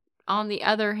 on the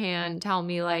other hand, tell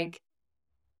me, like,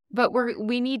 but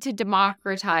we need to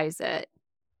democratize it.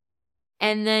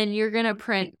 And then you're going to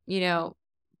print, you know,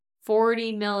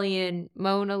 40 million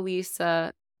Mona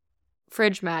Lisa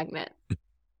fridge magnets.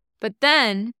 But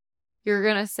then you're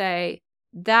going to say,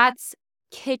 that's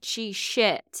kitschy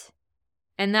shit.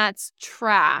 And that's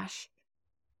trash.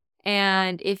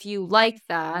 And if you like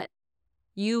that,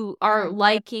 you are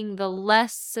liking the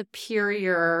less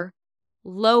superior,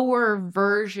 lower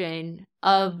version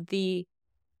of the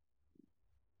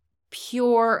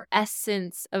pure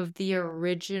essence of the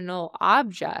original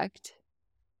object.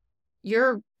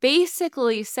 You're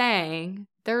basically saying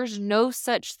there's no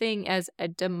such thing as a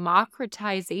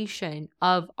democratization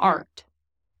of art.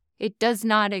 It does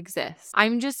not exist.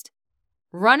 I'm just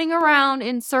running around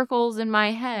in circles in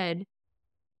my head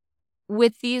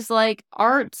with these like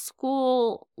art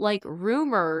school like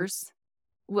rumors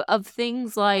of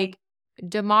things like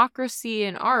democracy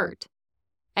in art,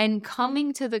 and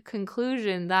coming to the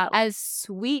conclusion that as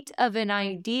sweet of an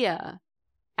idea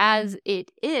as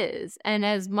it is, and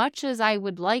as much as I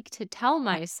would like to tell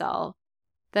myself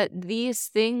that these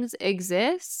things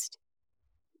exist,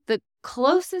 the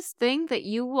closest thing that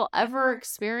you will ever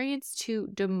experience to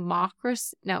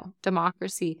democracy,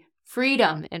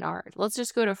 freedom in art. Let's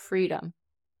just go to freedom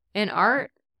in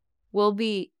art will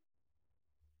be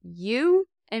you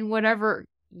and whatever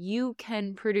you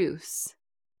can produce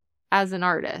as an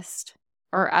artist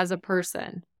or as a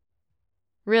person.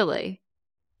 Really.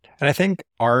 And I think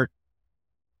art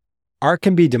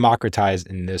can be democratized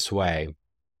in this way.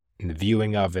 in the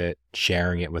viewing of it,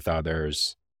 sharing it with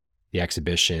others, the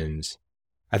exhibitions.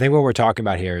 I think what we're talking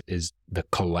about here is the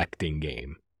collecting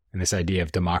game and this idea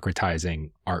of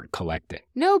democratizing art collecting.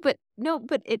 No, but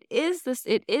it is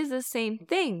the same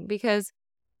thing, because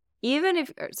even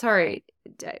if, sorry,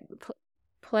 I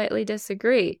politely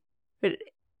disagree, but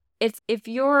it's, if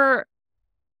your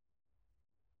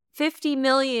 50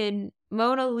 million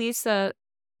Mona Lisa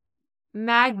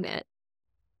magnet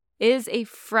is a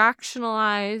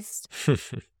fractionalized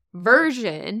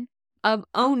version of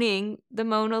owning the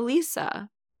Mona Lisa.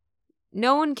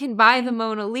 No one can buy the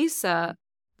Mona Lisa,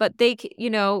 but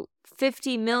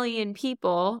 50 million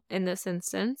people in this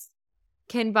instance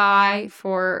can buy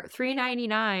for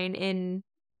 $3.99 in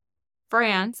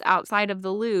France outside of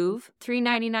the Louvre,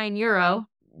 €3.99,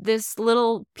 this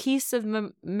little piece of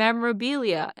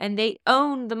memorabilia, and they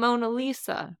own the Mona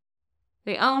Lisa.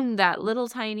 They own that little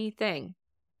tiny thing,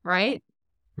 right?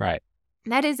 Right.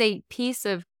 That is a piece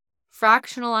of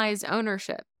fractionalized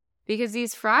ownership, because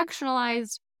these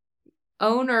fractionalized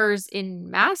owners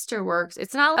in Masterworks,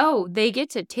 it's not, they get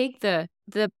to take the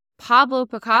Pablo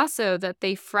Picasso that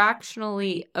they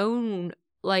fractionally own,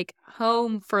 like,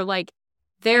 home for, like,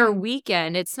 their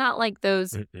weekend. It's not like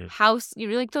those house,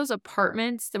 like those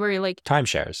apartments where you're like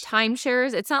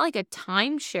timeshares. It's not like a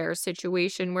timeshare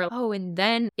situation where, and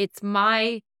then it's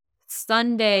my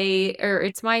Sunday, or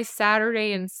it's my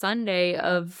Saturday and Sunday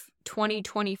of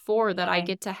 2024 that I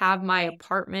get to have my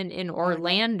apartment in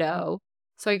Orlando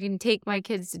so I can take my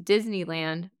kids to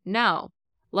Disneyland. No,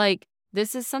 like,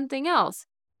 this is something else.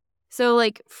 So,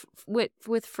 like, with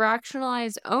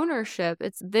fractionalized ownership,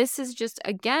 this is just,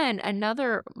 again,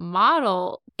 another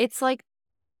model. It's like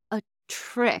a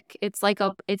trick. It's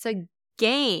a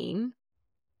game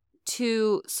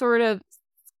to sort of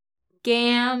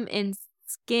scam and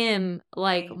skim,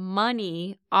 like,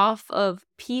 money off of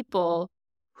people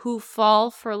who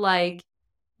fall for, like,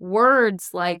 words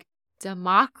like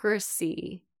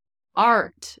democracy,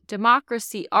 art,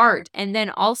 and then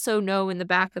also know in the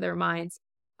back of their minds,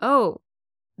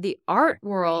 the art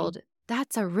world,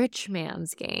 that's a rich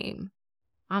man's game.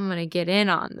 I'm going to get in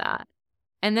on that.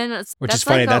 And then which is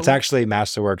funny. That's actually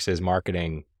Masterworks'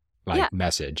 marketing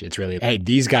message. It's really, hey,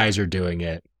 these guys are doing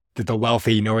it. That the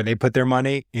wealthy, where they put their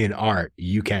money? In art.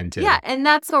 You can too. Yeah, and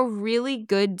that's a really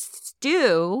good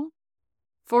stew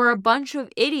for a bunch of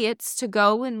idiots to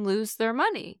go and lose their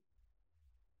money.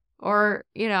 Or,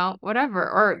 whatever.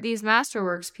 Or these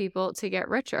Masterworks people to get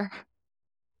richer.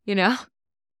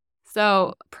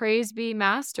 So praise be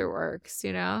Masterworks,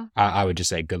 I would just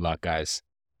say good luck, guys.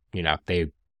 They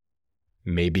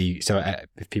maybe, so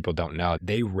if people don't know,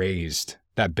 they raised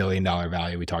that $1 billion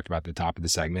value we talked about at the top of the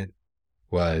segment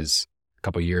was a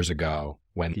couple of years ago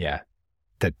when,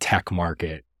 the tech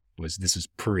market this was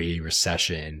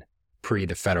pre-recession, pre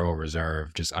the Federal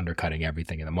Reserve, just undercutting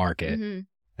everything in the market. Mm-hmm.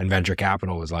 And venture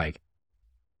capital was like,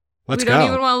 let's go. We don't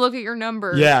even want to look at your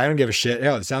numbers. Yeah, I don't give a shit.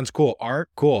 It sounds cool. Art,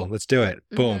 cool. Let's do it.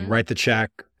 Boom, write the check.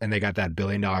 And they got that $1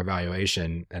 billion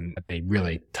valuation, and they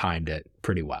really timed it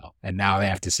pretty well. And now they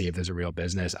have to see if there's a real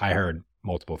business. I heard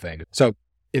multiple things. So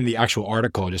in the actual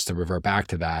article, just to revert back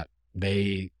to that,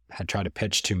 they had tried to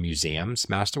pitch to museums,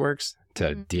 Masterworks,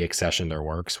 to deaccession their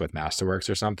works with Masterworks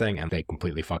or something. And they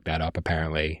completely fucked that up.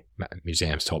 Apparently,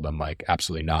 museums told them, like,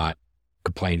 absolutely not.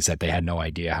 Complaints that they had no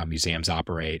idea how museums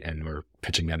operate and were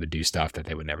pitching them to do stuff that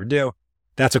they would never do.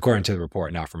 That's according to the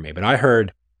report, not from me. But I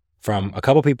heard from a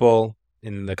couple people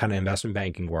in the kind of investment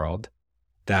banking world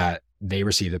that they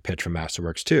received a pitch from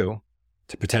Masterworks too,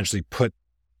 to potentially put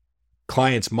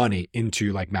clients' money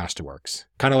into, like, Masterworks.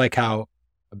 Kind of like how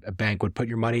a bank would put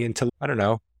your money into, I don't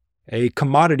know, a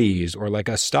commodities or like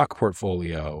a stock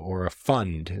portfolio or a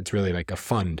fund. It's really like a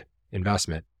fund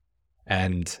investment.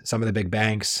 And some of the big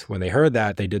banks, when they heard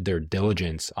that, they did their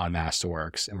diligence on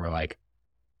Masterworks and were like,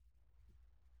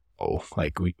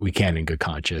 we can't in good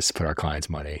conscience put our clients'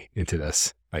 money into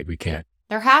this. Like, we can't.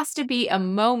 There has to be a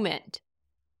moment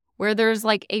where there's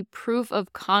like a proof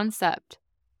of concept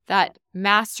that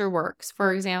Masterworks,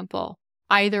 for example,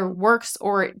 either works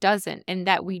or it doesn't, and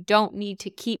that we don't need to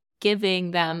keep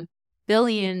giving them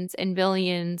billions and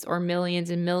billions or millions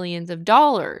and millions of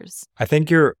dollars. I think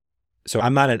so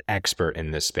I'm not an expert in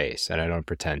this space, and I don't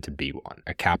pretend to be one,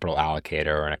 a capital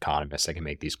allocator or an economist that can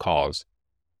make these calls.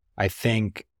 I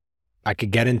think I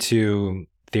could get into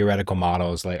theoretical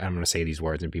models, like, I'm going to say these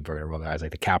words and people are going to roll their eyes,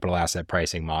 like the capital asset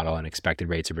pricing model and expected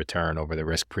rates of return over the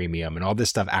risk premium, and all this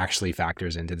stuff actually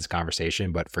factors into this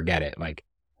conversation, but forget it. Like,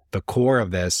 the core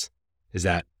of this is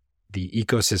that the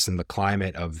ecosystem, the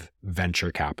climate of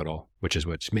venture capital, which is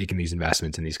what's making these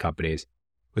investments in these companies,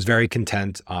 was very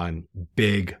content on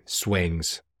big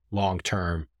swings,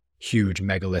 long-term, huge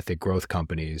megalithic growth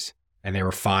companies, and they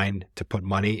were fine to put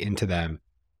money into them,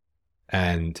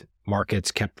 and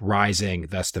markets kept rising.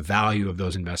 Thus, the value of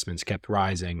those investments kept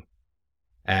rising.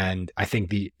 And I think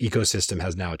the ecosystem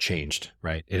has now changed,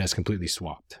 right? It has completely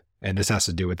swapped. And this has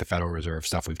to do with the Federal Reserve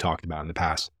stuff we've talked about in the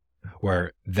past,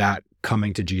 where that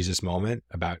coming to Jesus moment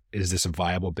about, is this a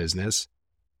viable business,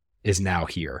 is now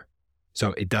here.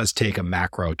 So it does take a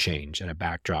macro change and a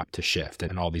backdrop to shift.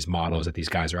 And all these models that these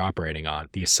guys are operating on,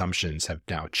 the assumptions have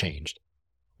now changed.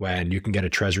 When you can get a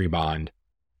treasury bond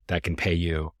that can pay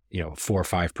you, 4 or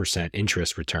 5%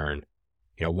 interest return,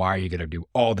 why are you going to do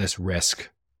all this risk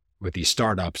with these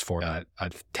startups for a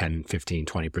 10, 15,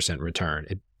 20% return?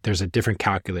 There's a different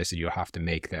calculus that you'll have to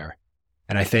make there.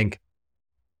 And I think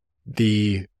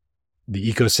the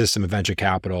ecosystem of venture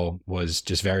capital was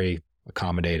just very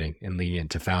accommodating and lenient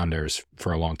to founders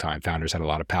for a long time. Founders had a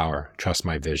lot of power. Trust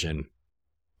my vision.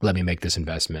 Let me make this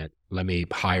investment. Let me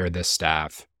hire this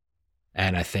staff.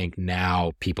 And I think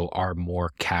now people are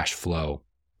more cash flow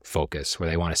focused, where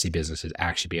they want to see businesses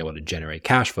actually be able to generate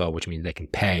cash flow, which means they can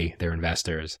pay their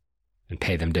investors and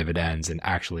pay them dividends and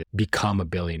actually become a $1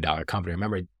 billion company.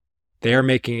 Remember, they're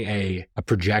making a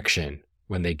projection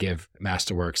when they give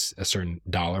Masterworks a certain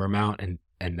dollar amount, and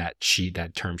that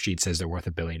term sheet says they're worth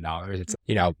 $1 billion. It's,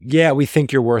 we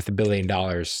think you're worth $1 billion,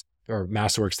 or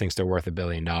Masterworks thinks they're worth $1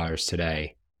 billion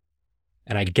today.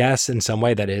 And I guess in some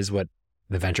way that is what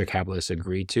the venture capitalists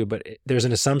agreed to, but there's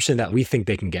an assumption that we think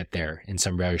they can get there in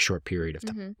some very short period of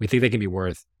time. Mm-hmm. We think they can be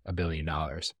worth $1 billion.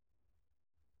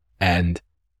 And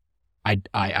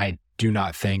I do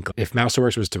not think if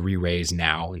Masterworks was to re-raise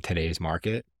now in today's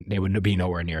market, they would be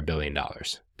nowhere near $1 billion,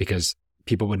 because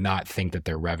people would not think that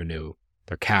their revenue,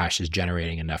 their cash is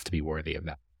generating enough to be worthy of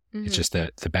that. Mm-hmm. It's just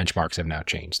that the benchmarks have now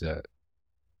changed.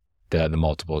 The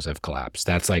multiples have collapsed.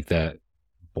 That's like the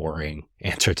boring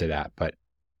answer to that, but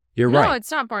you're right. No,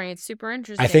 it's not boring. It's super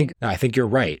interesting. I think you're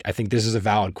right. I think this is a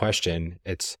valid question.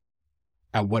 It's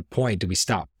at what point do we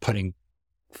stop putting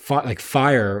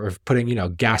fire or putting,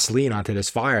 gasoline onto this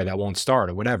fire that won't start,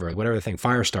 or whatever the thing,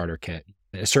 fire starter kit.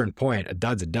 At a certain point, a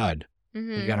dud's a dud.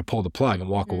 Mm-hmm. You got to pull the plug and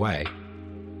walk away.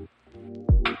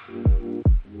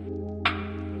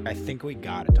 I think we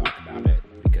got to talk about it,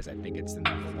 because I think it's the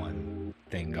number one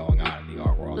thing going on in the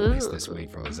art world, at least this week,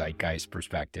 from a zeitgeist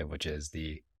perspective, which is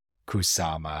the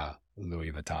Kusama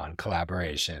Louis Vuitton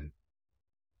collaboration.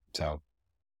 So,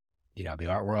 the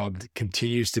art world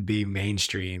continues to be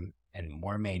mainstream and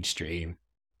more mainstream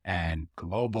and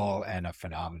global and a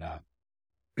phenomena.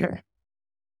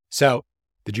 So,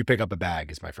 did you pick up a bag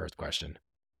is my first question,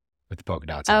 with the polka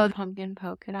dots. Oh, the pumpkin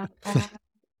polka dot bag.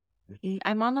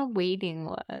 I'm on a waiting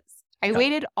list. I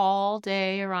waited all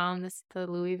day around the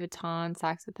Louis Vuitton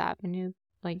Saks Fifth Avenue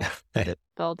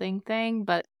building thing,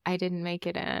 but I didn't make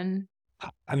it in.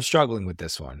 I'm struggling with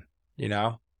this one.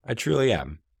 I truly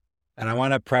am. And I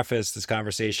want to preface this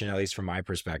conversation, at least from my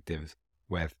perspective,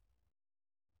 with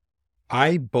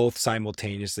I both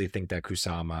simultaneously think that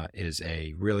Kusama is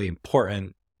a really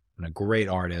important and a great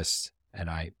artist, and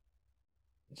I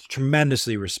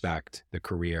tremendously respect the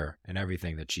career and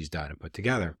everything that she's done and put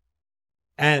together.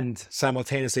 And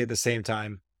simultaneously, at the same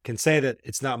time, can say that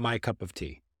it's not my cup of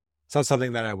tea. It's not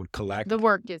something that I would collect. The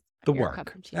work is the work.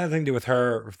 Cup of tea. Nothing to do with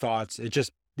her thoughts. It's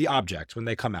just the objects when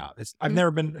they come out. I've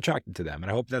never been attracted to them,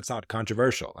 and I hope that's not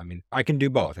controversial. I mean, I can do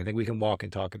both. I think we can walk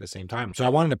and talk at the same time. So I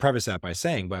wanted to preface that by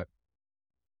saying, but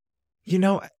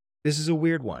this is a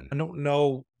weird one. I don't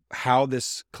know how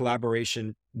this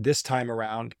collaboration this time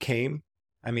around came.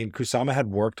 I mean, Kusama had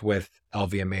worked with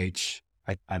LVMH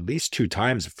at least 2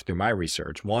 times through my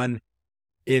research. One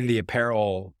in the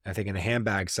apparel, I think in the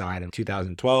handbag side in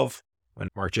 2012, when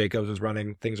Marc Jacobs was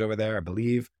running things over there, I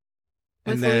believe.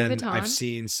 And then I've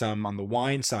seen some on the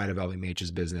wine side of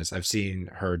LVMH's business. I've seen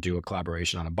her do a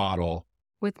collaboration on a bottle.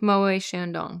 With Moet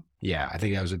Chandon. Yeah, I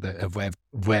think that was with the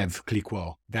Veuve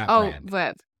Clicquot, that brand. Oh,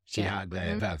 Veuve. She had the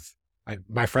Veuve.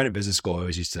 My friend at business school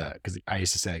always used to, because I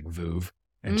used to say like Veuve,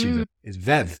 and she is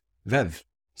Veuve.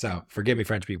 So forgive me,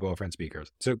 French people, French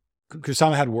speakers. So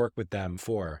Kusama had worked with them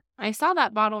before. I saw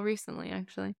that bottle recently,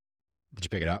 actually. Did you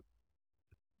pick it up?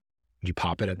 Did you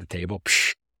pop it at the table?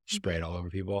 Psh, spray it all over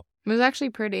people? It was actually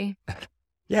pretty.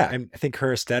 Yeah, I think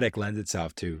her aesthetic lends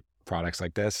itself to products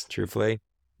like this, truthfully.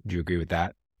 Do you agree with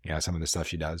that? Yeah, some of the stuff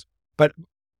she does. But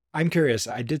I'm curious.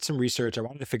 I did some research. I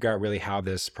wanted to figure out really how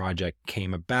this project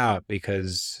came about,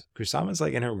 because Kusama's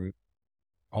like in her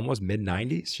almost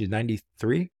mid-90s. She's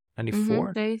 93,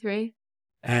 94. 93.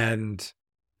 And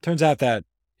turns out that,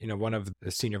 one of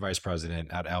the senior vice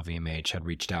president at LVMH had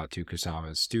reached out to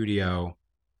Kusama's studio,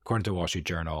 according to Wall Street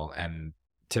Journal. And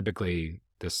typically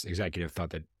this executive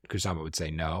thought that Kusama would say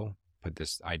no, put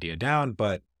this idea down,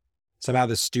 but somehow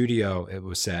the studio, it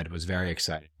was said, was very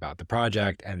excited about the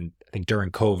project. And I think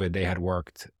during COVID, they had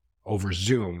worked over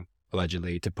Zoom,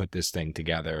 allegedly, to put this thing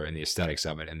together and the aesthetics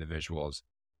of it and the visuals.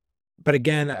 But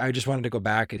again, I just wanted to go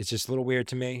back. It's just a little weird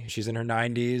to me. She's in her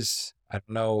 90s. I don't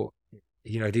know,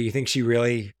 do you think she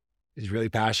really is really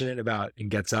passionate about and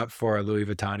gets up for a Louis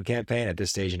Vuitton campaign at this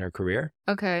stage in her career?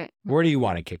 Okay. Where do you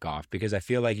want to kick off? Because I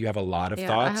feel like you have a lot of Yeah,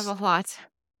 thoughts. I have a lot.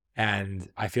 And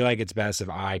I feel like it's best if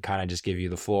I kind of just give you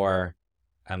the floor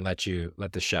and let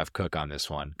the chef cook on this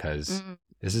one, because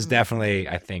this is definitely,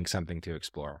 I think, something to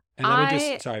explore. And let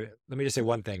me just say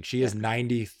one thing. She is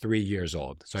 93 years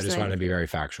old. So I just wanted to be very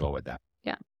factual with that.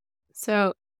 Yeah.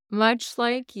 So much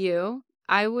like you,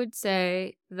 I would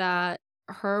say that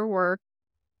her work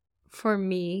for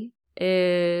me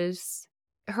is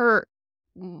her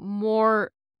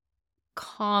more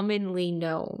commonly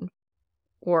known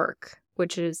work,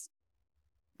 which is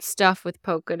stuff with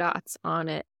polka dots on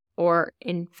it or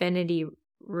infinity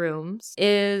rooms,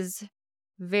 is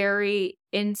very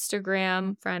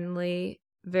Instagram friendly,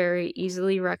 very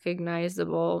easily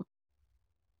recognizable,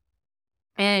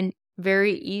 and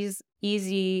very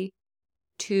easy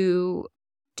to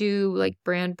do like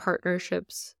brand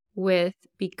partnerships with,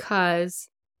 because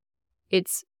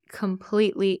it's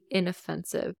completely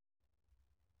inoffensive.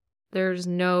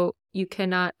 You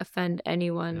cannot offend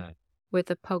anyone with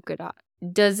a polka dot.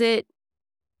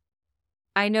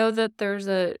 I know that there's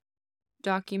a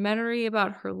documentary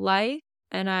about her life,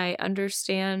 and I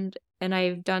understand, and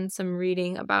I've done some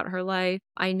reading about her life.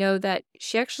 I know that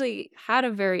she actually had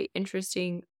a very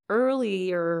interesting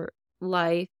earlier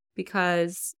life,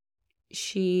 because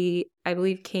she, I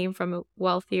believe, came from a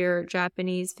wealthier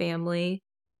Japanese family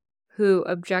who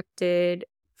objected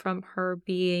from her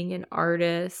being an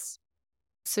artist.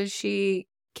 So she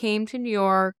came to New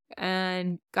York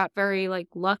and got very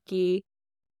lucky,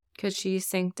 because she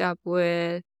synced up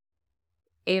with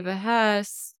Ava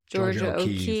Hess, Georgia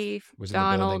O'Keeffe, was in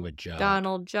the building with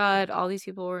Donald Judd. All these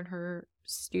people were in her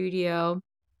studio.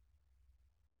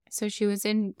 So she was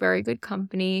in very good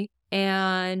company.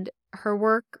 And her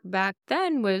work back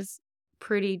then was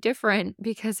pretty different,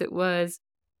 because it was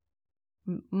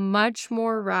much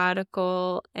more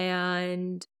radical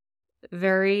and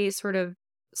very sort of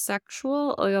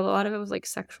sexual. A lot of it was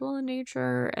sexual in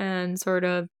nature, and sort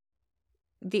of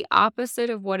the opposite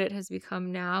of what it has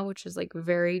become now, which is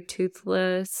very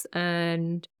toothless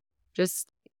and just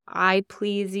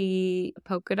eye-pleasy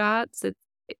polka dots. It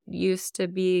used to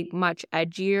be much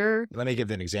edgier. Let me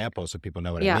give an example so people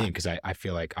know what I mean, because I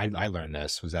feel like I learned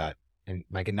this, was that in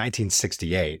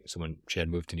 1968, so when she had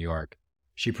moved to New York,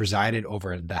 she presided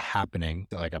over The Happening,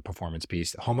 like a performance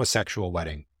piece, Homosexual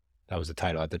Wedding. That was the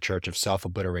title, at the Church of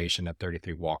Self-Obliteration at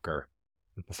 33 Walker,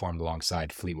 and performed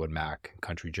alongside Fleetwood Mac,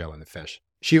 Country Joe and the Fish.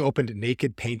 She opened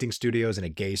naked painting studios in a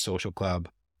gay social club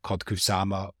called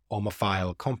Kusama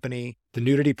Omophile Company. The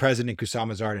nudity present in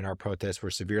Kusama's art and art protests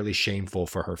were severely shameful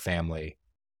for her family,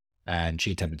 and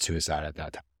she attempted suicide at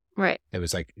that time. Right. It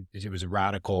was a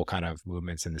radical kind of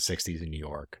movements in the 60s in New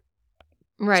York.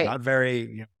 Right. It's not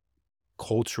very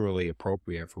culturally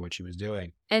appropriate for what she was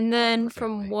doing. And then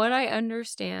from what I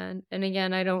understand, and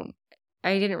again, I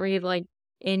didn't read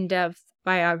in-depth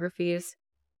biographies,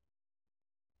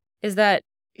 is that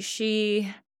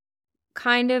she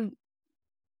kind of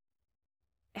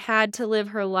had to live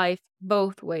her life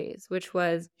both ways, which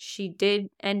was she did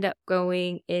end up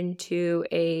going into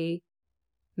a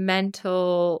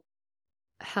mental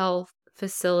health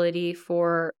facility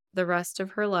for the rest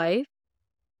of her life.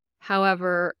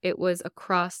 However, it was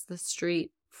across the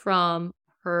street from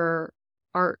her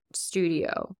art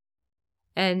studio.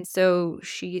 And so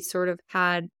she sort of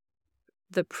had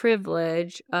the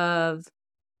privilege of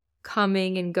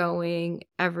coming and going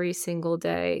every single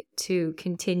day to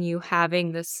continue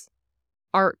having this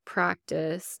art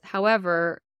practice.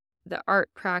 However, the art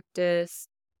practice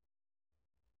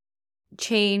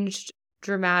changed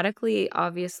dramatically,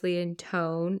 obviously, in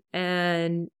tone,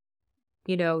 and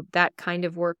that kind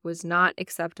of work was not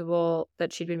acceptable,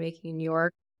 that she'd been making in New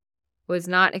York was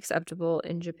not acceptable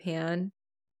in Japan.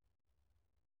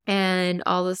 And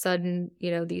all of a sudden,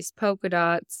 these polka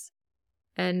dots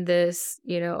and this,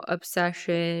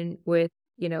 obsession with,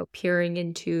 peering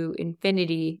into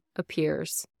infinity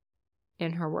appears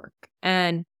in her work,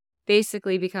 and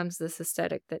basically becomes this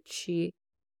aesthetic that she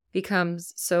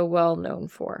becomes so well known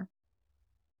for.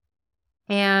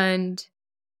 And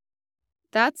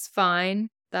that's fine.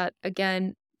 That,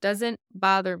 again, doesn't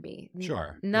bother me.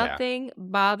 Sure. Nothing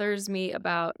bothers me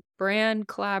about brand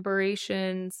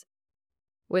collaborations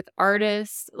with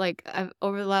artists. Like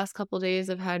over the last couple of days,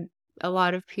 I've had a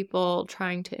lot of people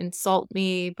trying to insult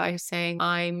me by saying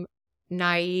I'm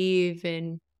naive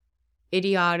and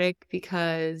idiotic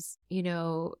because,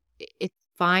 it's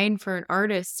fine for an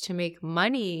artist to make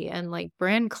money, and like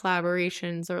brand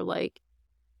collaborations are like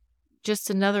just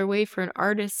another way for an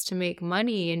artist to make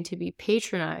money and to be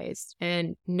patronized.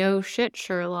 And no shit,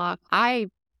 Sherlock, I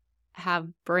have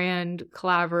brand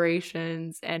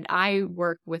collaborations and I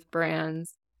work with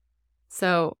brands.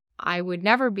 So I would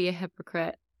never be a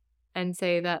hypocrite and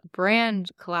say that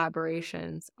brand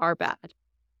collaborations are bad.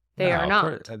 They are of not.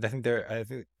 course. I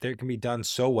think they can be done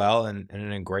so well and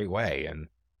in a great way. And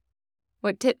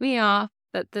What tipped me off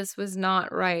that this was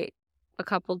not right a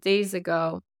couple days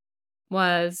ago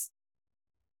was,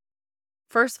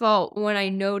 first of all, when I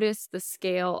noticed the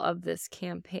scale of this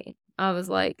campaign, I was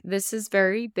like, this is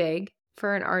very big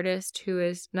for an artist who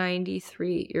is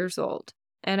 93 years old.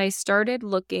 And I started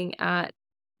looking at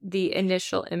the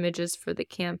initial images for the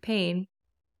campaign,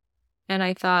 and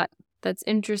I thought, that's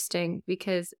interesting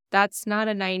because that's not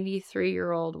a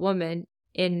 93-year-old woman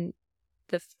in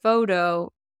the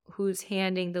photo who's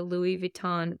handing the Louis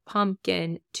Vuitton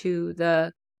pumpkin to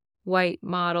the white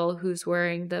model who's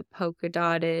wearing the polka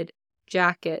dotted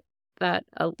jacket that,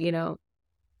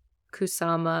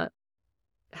 Kusama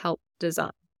helped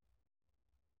design.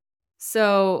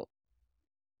 So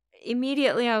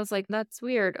immediately I was like, that's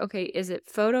weird. Okay, is it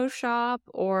Photoshop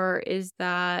or is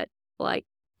that like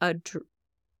a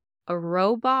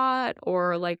robot,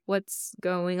 or like what's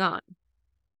going on?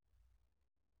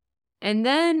 And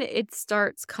then it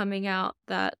starts coming out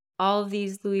that all of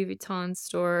these Louis Vuitton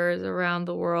stores around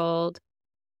the world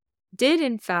did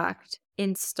in fact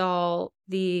install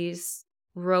these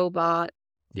robots.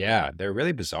 yeah, they're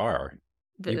really bizarre.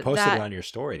 You posted it on your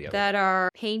story the other day. That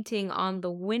are painting on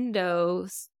the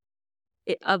windows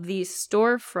of these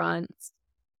storefronts,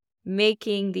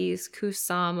 making these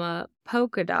Kusama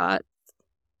polka dots.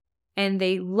 And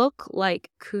they look like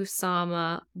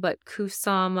Kusama, but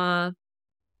Kusama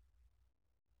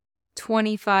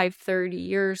 25, 30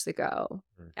 years ago,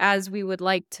 as we would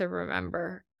like to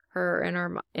remember her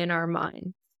in our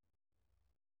mind.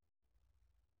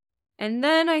 And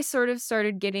then I sort of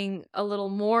started getting a little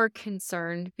more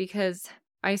concerned because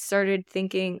I started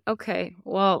thinking, okay,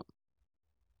 well,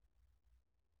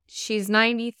 she's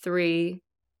 93.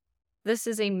 This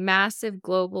is a massive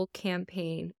global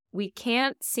campaign. We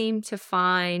can't seem to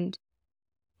find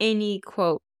any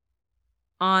quote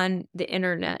on the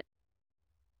internet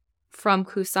from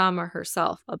Kusama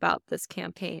herself about this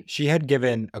campaign. She had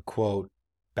given a quote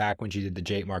back when she did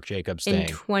the Marc Jacobs thing in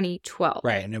 2012.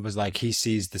 Right, and it was like he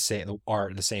sees the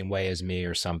art the same way as me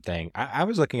or something. I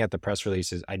was looking at the press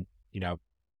releases.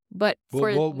 But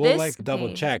we'll this like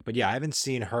double check. But yeah, I haven't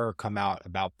seen her come out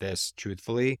about this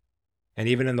truthfully. And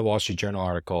even in the Wall Street Journal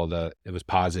article, it was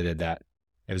posited that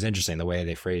it was interesting the way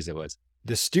they phrased it was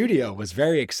the studio was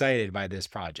very excited by this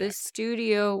project. The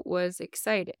studio was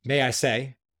excited. May I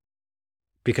say,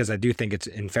 because I do think it's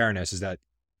in fairness, is that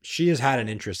she has had an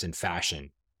interest in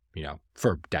fashion,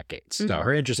 for decades. Mm-hmm. So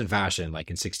her interest in fashion, like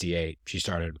in 1968, she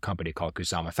started a company called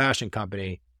Kusama Fashion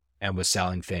Company and was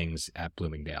selling things at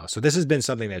Bloomingdale. So this has been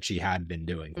something that she had been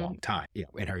doing a long time,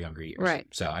 in her younger years. Right.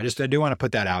 So I do want to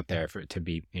put that out there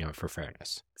for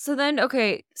fairness. So then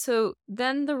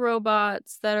the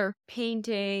robots that are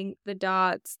painting the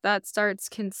dots, that starts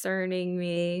concerning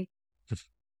me.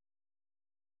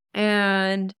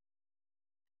 And,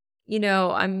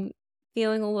 I'm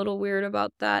feeling a little weird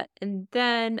about that. And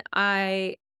then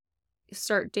I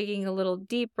start digging a little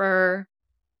deeper.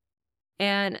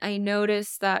 And I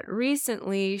noticed that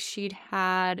recently she'd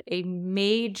had a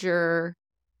major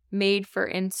made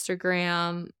for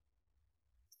Instagram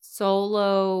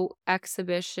solo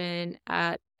exhibition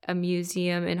at a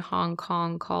museum in Hong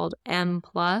Kong called M+.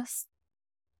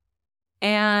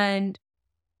 And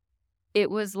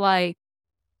it was like,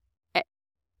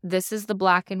 this is the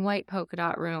black and white polka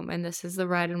dot room, and this is the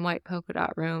red and white polka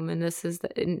dot room, and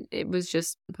it was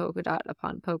just polka dot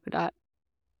upon polka dot.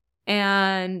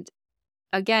 And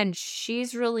again,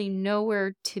 she's really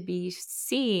nowhere to be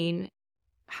seen.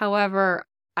 However,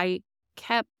 I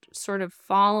kept sort of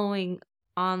following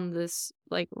on this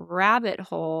like rabbit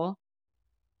hole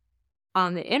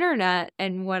on the internet,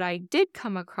 and what I did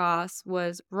come across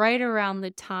was right around the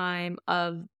time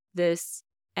of this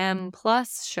M+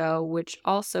 show, which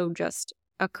also just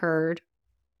occurred,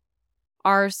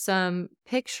 are some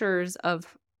pictures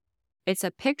of, it's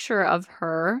a picture of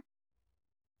her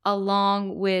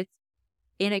along with,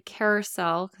 in a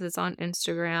carousel, because it's on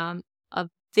Instagram, a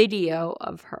video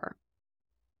of her.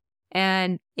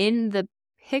 And in the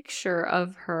picture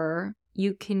of her,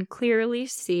 you can clearly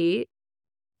see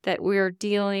that we're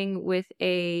dealing with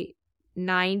a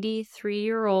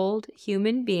 93-year-old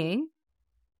human being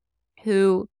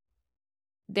who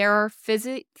there are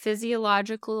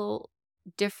physiological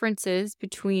differences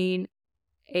between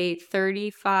a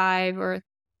 35 or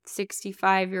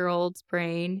 65-year-old's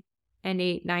brain and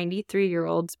a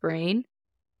 93-year-old's brain.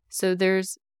 So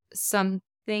there's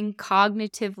something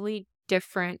cognitively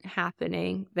different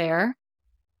happening there.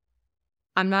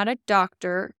 I'm not a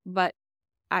doctor, but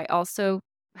I also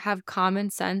have common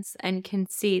sense and can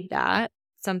see that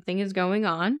something is going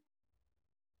on.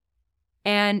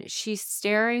 And she's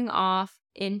staring off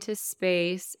into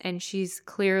space and she's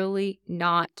clearly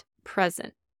not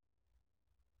present.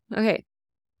 Okay,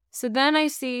 so then I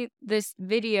see this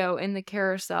video in the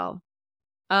carousel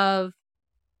of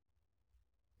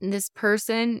this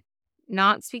person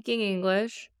not speaking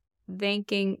English,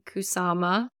 thanking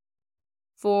Kusama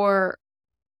for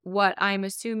what I'm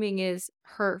assuming is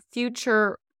her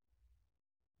future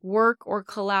work or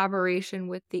collaboration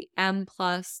with the M+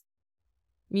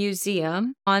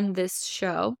 Museum on this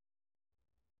show.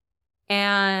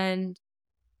 And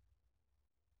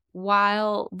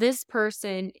while this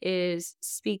person is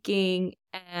speaking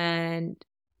and,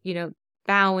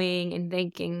 bowing and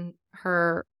thanking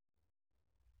her,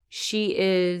 she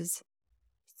is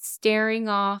staring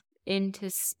off into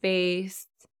space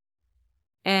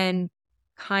and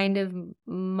kind of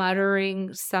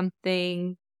muttering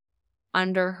something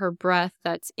under her breath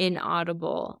that's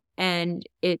inaudible. And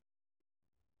it's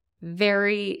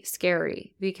very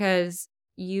scary because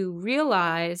you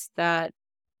realize that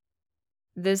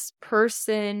this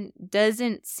person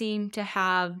doesn't seem to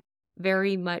have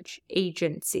very much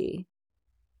agency.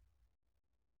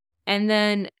 And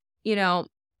then,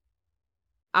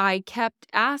 I kept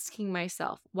asking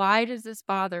myself, why does this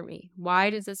bother me? Why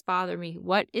does this bother me?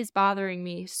 What is bothering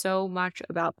me so much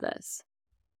about this?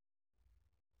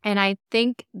 And I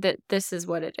think that this is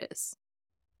what it is.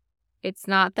 It's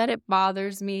not that it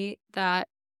bothers me that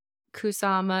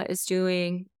Kusama is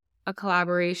doing a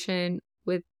collaboration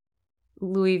with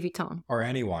Louis Vuitton. Or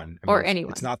anyone.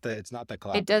 Anyone. It's not the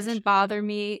collaboration. It doesn't bother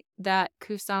me that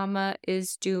Kusama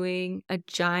is doing a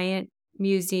giant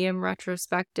museum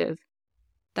retrospective.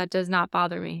 That does not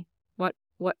bother me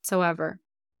whatsoever.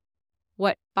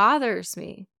 What bothers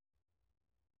me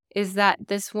is that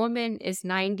this woman is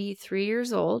 93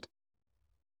 years old.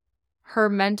 Her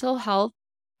mental health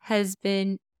has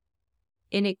been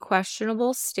in a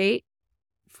questionable state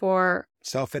for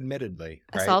self-admittedly,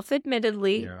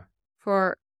 right? Yeah.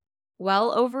 For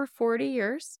well over 40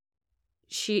 years.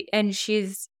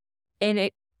 She's in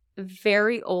a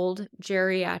very old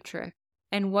geriatric.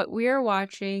 And what we are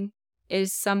watching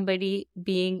is somebody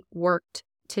being worked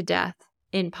to death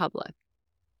in public.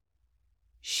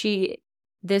 She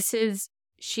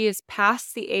is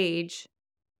past the age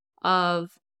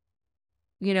of,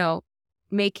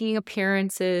 making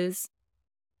appearances,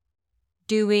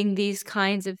 doing these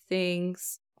kinds of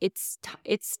things. It's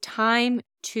time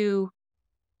to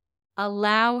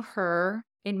allow her,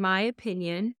 in my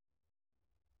opinion,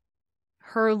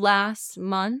 her last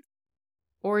month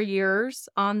or years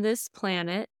on this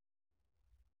planet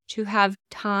to have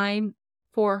time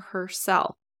for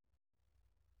herself.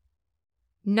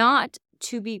 Not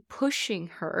to be pushing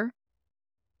her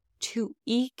to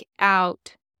eke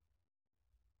out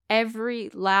every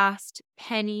last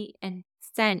penny and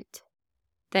cent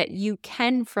that you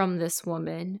can from this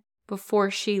woman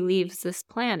before she leaves this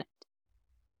planet.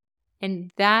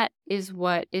 And that is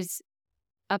what is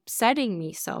upsetting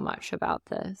me so much about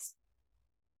this.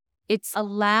 It's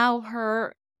allow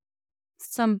her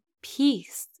some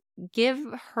peace. Give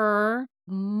her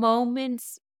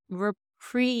moments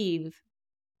reprieve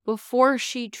before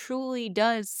she truly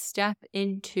does step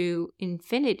into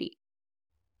infinity.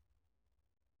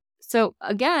 So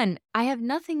again, I have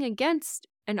nothing against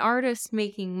an artist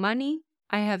making money.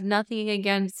 I have nothing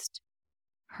against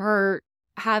her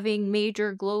having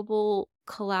major global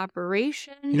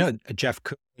collaborations. Jeff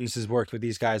Koons has worked with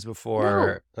these guys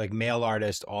before. No. Like male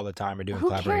artists all the time are doing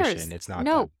collaboration. Cares? It's not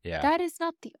that is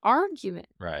not the argument.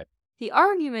 Right. The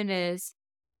argument is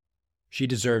she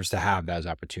deserves to have those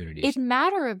opportunities. It's a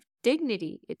matter of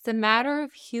dignity. It's a matter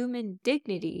of human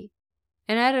dignity.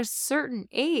 And at a certain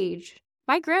age,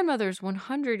 my grandmother's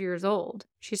 100 years old.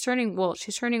 She's turning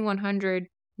 100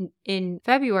 in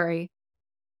February.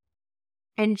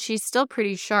 And she's still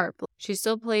pretty sharp. She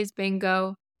still plays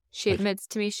bingo. She admits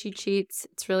to me she cheats.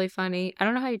 It's really funny. I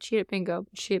don't know how you cheat at bingo,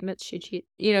 but she admits she cheats.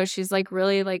 She's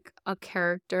really a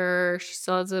character. She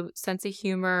still has a sense of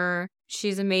humor.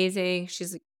 She's amazing.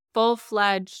 She's a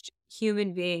full-fledged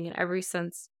human being in every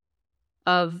sense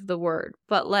of the word,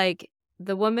 but like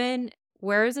the woman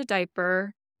wears a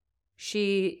diaper.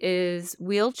 She is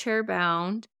wheelchair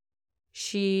bound.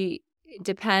 She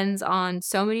depends on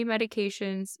so many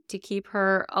medications to keep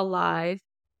her alive.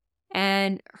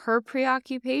 And her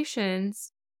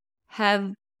preoccupations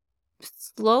have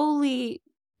slowly,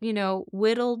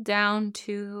 whittled down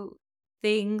to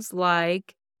things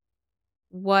like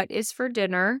what is for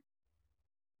dinner?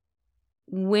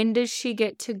 When does she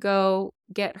get to go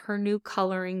get her new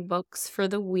coloring books for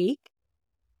the week?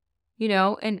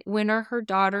 And when are her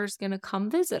daughters going to come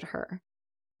visit her?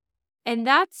 And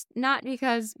that's not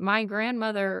because my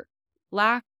grandmother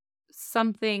lacked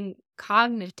something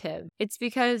cognitive. It's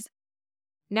because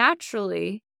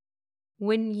naturally,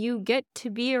 when you get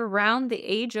to be around the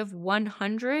age of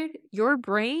 100, your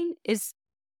brain is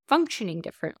functioning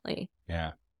differently.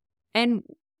 Yeah. And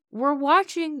we're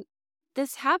watching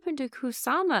this happen to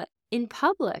Kusama in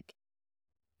public.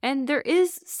 And there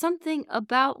is something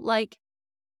about like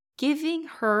giving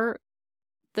her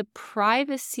the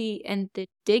privacy and the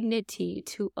dignity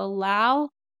to allow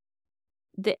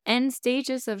the end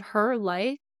stages of her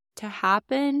life to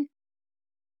happen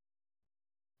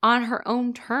on her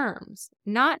own terms,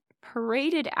 not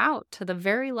paraded out to the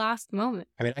very last moment.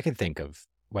 I mean, I can think of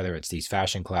whether it's these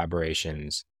fashion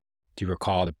collaborations. Do you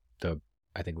recall the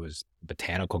I think it was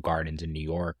Botanical Gardens in New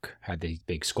York had these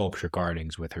big sculpture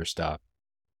gardens with her stuff.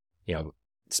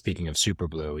 Speaking of Super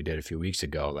Blue, we did a few weeks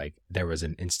ago, like there was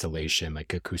an installation,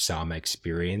 like a Kusama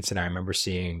experience. And I remember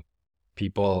seeing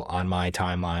people on my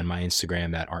timeline, my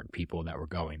Instagram, that aren't people that were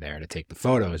going there to take the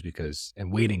photos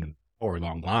and waiting for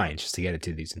long lines just to get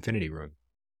into these infinity rooms.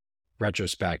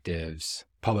 Retrospectives,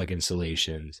 public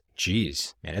installations.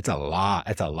 Geez, man, it's a lot.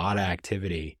 It's a lot of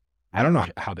activity. I don't know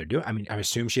how they're doing. I mean, I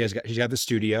assume she's got the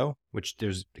studio, which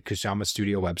there's the Kusama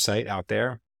Studio website out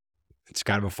there. It's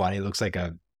kind of funny. It looks like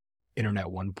a Internet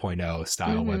 1.0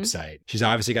 style website. She's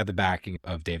obviously got the backing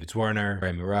of David Zwirner,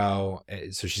 Ray Moreau.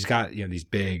 So she's got, these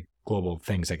big global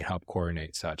things that can help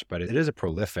coordinate such, but it is a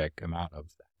prolific amount of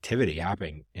activity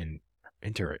happening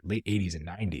into her late 80s and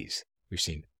 90s. We've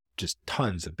seen just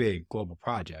tons of big global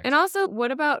projects. And also, what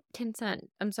about consent?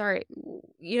 I'm sorry.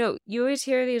 You always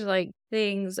hear these like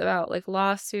things about like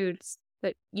lawsuits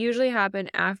that usually happen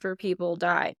after people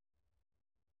die,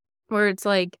 where it's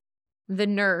like the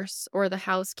nurse or the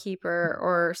housekeeper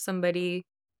or somebody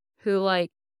who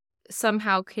like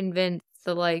somehow convinced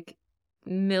the like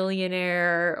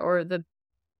millionaire or the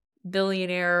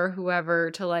billionaire or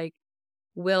whoever to like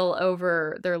will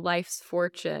over their life's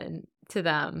fortune to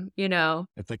them,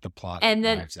 It's like the plot and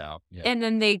then Knives Out. Yeah. and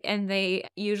then they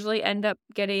usually end up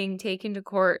getting taken to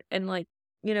court and like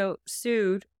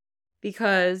sued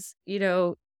because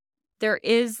there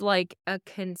is like a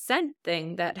consent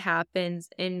thing that happens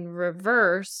in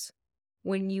reverse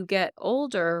when you get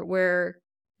older, where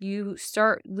you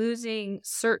start losing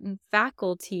certain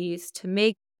faculties to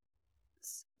make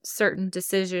certain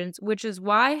decisions, which is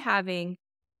why having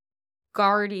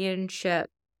guardianship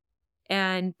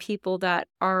and people that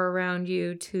are around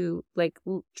you to like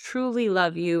truly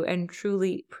love you and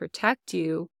truly protect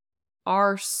you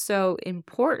are so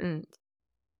important.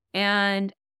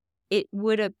 And it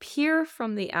would appear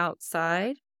from the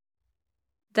outside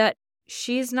that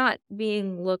she's not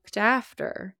being looked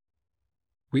after.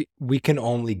 We can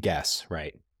only guess,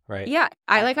 right? Yeah,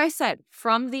 like I said,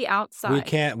 from the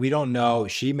outside. We don't know.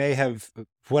 She may have,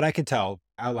 what I can tell,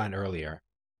 outlined earlier,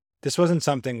 this wasn't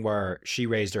something where she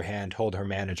raised her hand, told her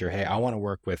manager, hey, I want to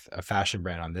work with a fashion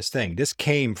brand on this thing. This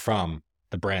came from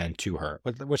the brand to her,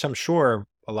 which I'm sure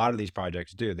a lot of these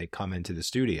projects do. They come into the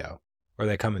studio or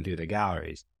they come in through the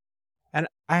galleries. And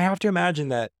I have to imagine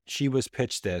that she was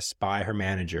pitched this by her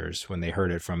managers when they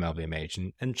heard it from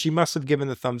LVMH. And she must have given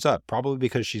the thumbs up, probably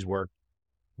because she's worked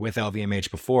with LVMH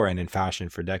before and in fashion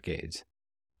for decades.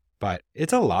 But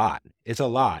it's a lot. It's a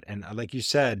lot. And like you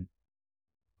said,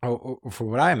 for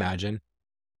what I imagine,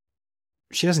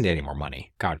 she doesn't need any more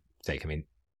money. God's sake. I mean,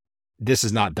 this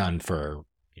is not done for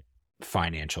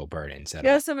financial burdens at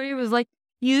all. Somebody was like,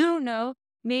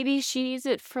 maybe she needs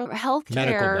it for healthcare.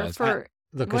 Medical does.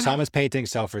 Look, Kusama's paintings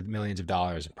sell for millions of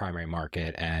dollars in primary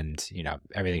market, and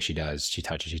everything she does, she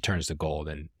touches, she turns to gold,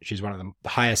 and she's one of the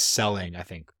highest selling. I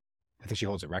think she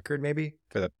holds a record maybe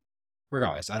for the.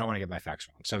 Regardless, I don't want to get my facts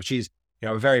wrong. So she's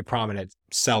a very prominent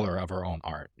seller of her own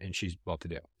art, and she's well to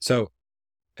do. So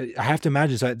I have to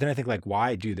imagine. So then I think, like,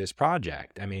 why do this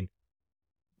project? I mean,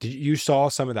 you saw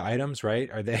some of the items, right?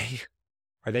 Are they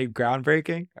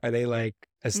groundbreaking? Are they like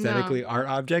aesthetically art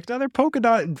objects? No, they're polka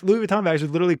dot Louis Vuitton bags with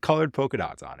literally colored polka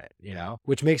dots on it,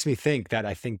 which makes me think that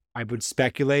I would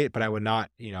speculate, but I would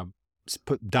not,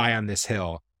 die on this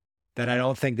hill that I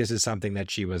don't think this is something that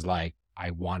she was like,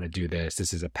 I want to do this.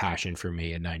 This is a passion for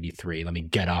me at 93. Let me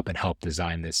get up and help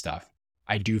design this stuff.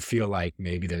 I do feel like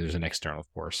maybe there's an external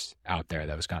force out there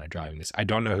that was kind of driving this. I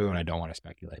don't know who, and I don't want to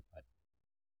speculate, but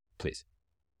please.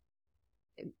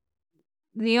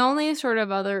 The only sort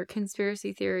of other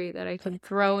conspiracy theory that I could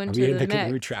throw into the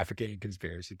mix. We're trafficking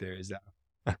conspiracy theories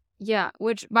now. Yeah,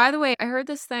 which, by the way, I heard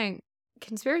this thing.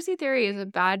 Conspiracy theory is a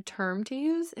bad term to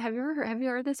use. Have you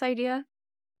heard this idea?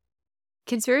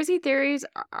 Conspiracy theories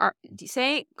are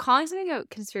calling something a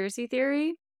conspiracy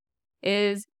theory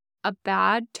is a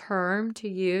bad term to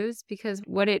use because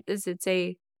what it is, it's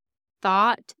a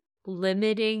thought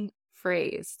limiting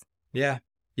phrase. Yeah,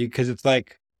 because it's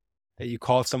like that you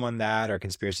call someone that or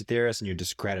conspiracy theorist and you're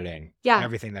discrediting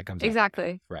everything that comes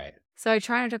exactly. Up. Right. So I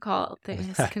try not to call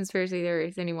things conspiracy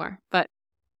theories anymore. But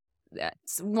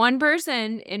one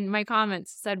person in my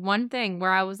comments said one thing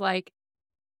where I was like,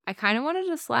 I kind of wanted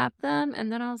to slap them.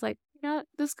 And then I was like,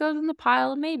 this goes in the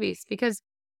pile of maybes because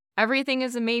everything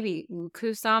is a maybe.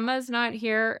 Kusama is not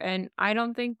here. And I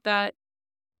don't think that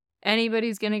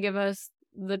anybody's going to give us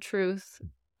the truth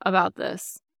about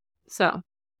this. So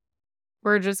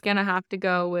we're just going to have to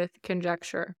go with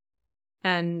conjecture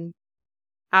and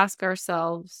ask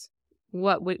ourselves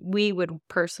what we would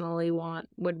personally want.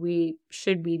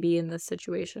 Should we be in this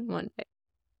situation one day?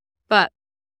 But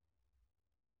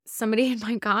somebody in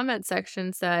my comment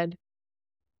section said,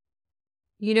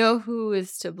 you know who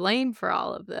is to blame for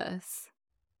all of this?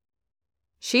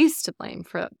 She's to blame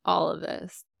for all of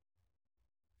this.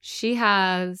 She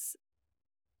has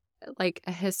like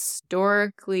a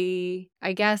historically,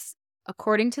 I guess,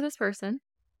 according to this person,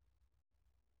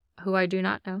 who I do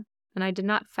not know, and I did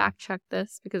not fact check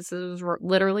this because it was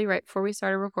literally right before we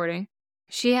started recording,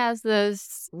 she has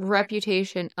this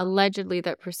reputation allegedly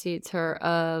that precedes her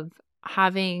of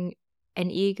having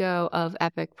an ego of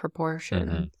epic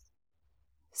proportions. Mm-hmm.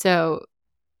 So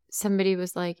somebody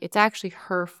was like, it's actually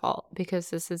her fault because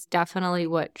this is definitely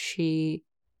what she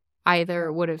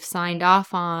either would have signed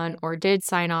off on or did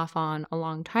sign off on a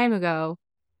long time ago,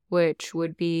 which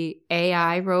would be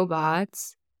AI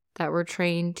robots that were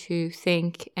trained to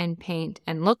think and paint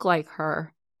and look like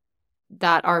her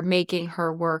that are making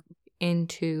her work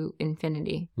into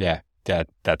infinity. Yeah,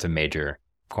 that's a major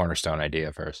cornerstone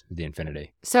idea for us, the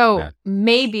infinity. So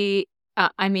maybe,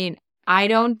 I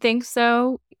don't think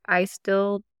so. I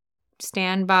still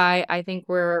stand by, I think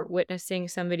we're witnessing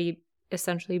somebody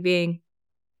essentially being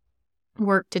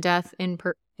worked to death in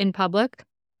public.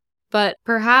 But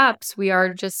perhaps we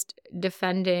are just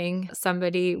defending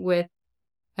somebody with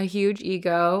a huge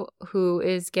ego who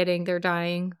is getting their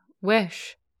dying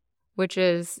wish, which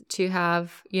is to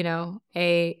have,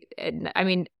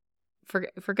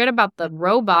 forget about the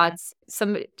robots.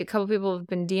 A couple people have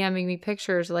been DMing me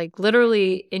pictures, like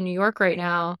literally in New York right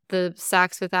now, the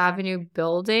Saks Fifth Avenue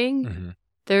building, mm-hmm.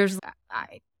 There's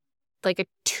like a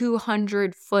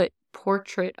 200-foot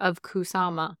portrait of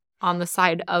Kusama on the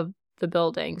side of the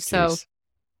building. Jeez. So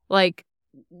like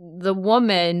the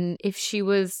woman, if she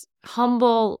was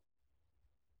humble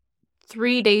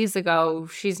 3 days ago,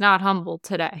 she's not humble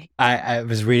today. I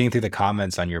was reading through the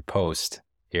comments on your post,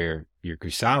 your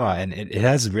Kusama, and it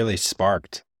has really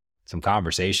sparked some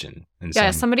conversation. And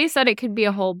somebody said it could be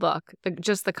a whole book,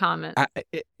 just the comment.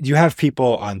 You have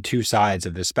people on two sides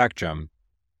of the spectrum.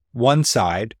 One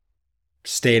side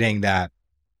stating that,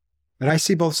 and I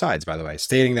see both sides, by the way,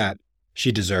 stating that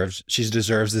she deserves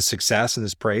this success and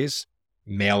this praise.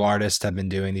 Male artists have been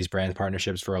doing these brand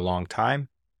partnerships for a long time.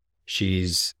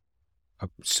 She's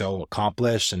so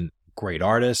accomplished and great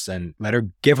artist, and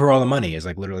give her all the money is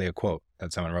like literally a quote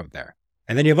that someone wrote there.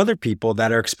 And then you have other people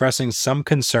that are expressing some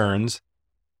concerns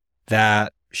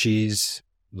that she's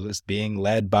being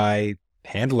led by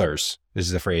handlers. This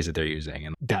is the phrase that they're using.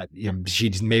 And that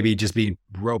she's maybe just being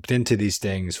roped into these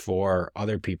things for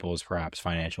other people's perhaps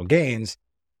financial gains.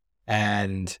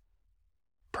 And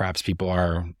perhaps people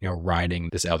are, riding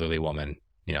this elderly woman,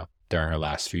 during her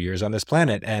last few years on this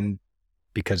planet. And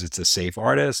because it's a safe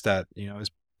artist that, is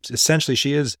essentially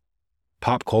she is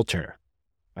pop culture.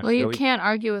 Well, you can't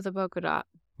argue with a polka dot.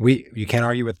 You can't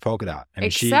argue with polka dot.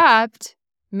 Except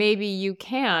maybe you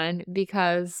can,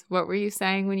 because what were you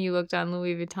saying when you looked on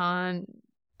Louis Vuitton?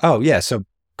 Oh, yeah. So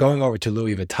going over to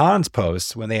Louis Vuitton's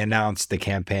post, when they announced the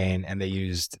campaign and they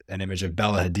used an image of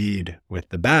Bella Hadid with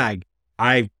the bag,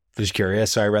 I was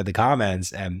curious. So I read the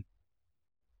comments, and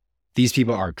these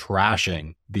people are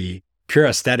trashing the pure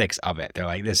aesthetics of it. They're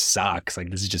like, this sucks. Like,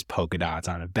 this is just polka dots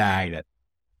on a bag that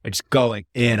are just going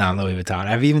in on Louis Vuitton.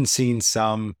 I've even seen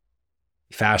some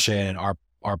fashion and art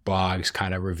blogs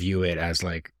kind of review it as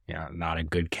like, not a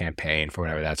good campaign for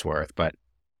whatever that's worth. But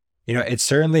It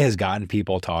certainly has gotten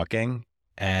people talking,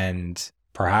 and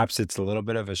perhaps it's a little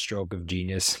bit of a stroke of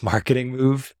genius marketing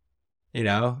move,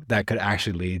 that could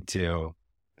actually lead to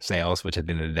sales, which at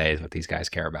the end of the day is what these guys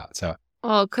care about. So,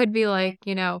 Well, it could be like,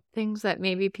 things that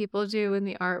maybe people do in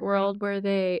the art world where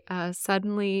they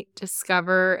suddenly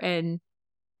discover and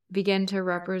begin to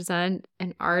represent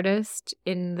an artist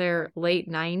in their late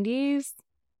 90s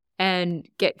and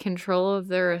get control of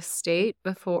their estate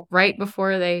right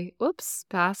before they,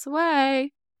 pass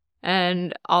away.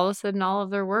 And all of a sudden, all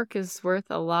of their work is worth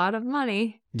a lot of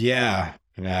money. yeah.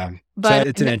 So But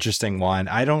it's an interesting one.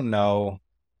 I don't know.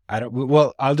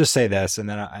 Well, I'll just say this and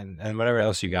then and whatever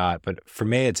else you got. But for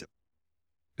me,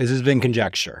 this has been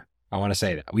conjecture. I want to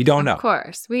say that. We don't know. Of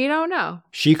course, we don't know.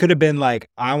 She could have been like,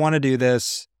 I want to do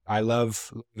this. I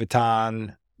love Louis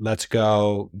Vuitton. Let's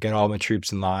go get all my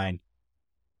troops in line.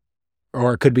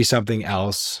 Or it could be something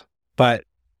else. But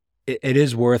it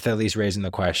is worth at least raising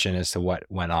the question as to what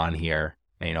went on here,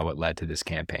 and, what led to this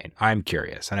campaign. I'm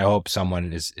curious, and I hope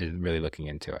someone is really looking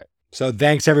into it. So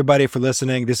thanks, everybody, for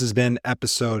listening. This has been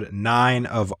episode 9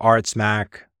 of Art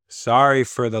Smack. Sorry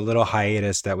for the little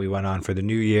hiatus that we went on for the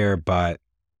new year, but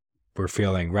we're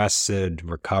feeling rested,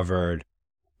 recovered,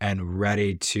 and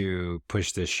ready to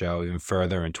push this show even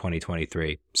further in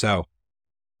 2023. So,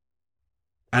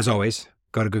 as always,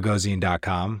 go to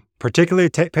Gagosian.com. Particularly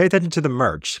pay attention to the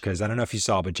merch, because I don't know if you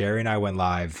saw, but Jerry and I went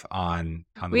live on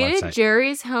the website. We did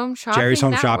Jerry's Home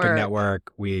Shopping Shopping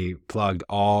Network. We plugged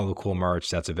all the cool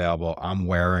merch that's available. I'm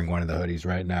wearing one of the hoodies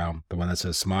right now, the one that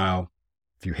says Smile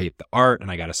if you hate the art. And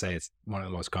I got to say, it's one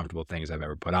of the most comfortable things I've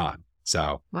ever put on.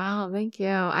 So. Wow, thank you.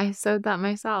 I sewed that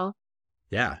myself.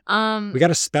 Yeah. We got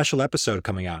a special episode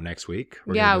coming out next week.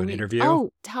 We're going to do an interview.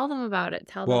 Oh, tell them about it.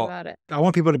 Tell them about it. I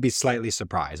want people to be slightly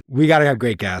surprised. We got a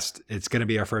great guest. It's going to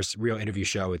be our first real interview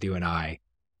show with you and I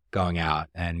going out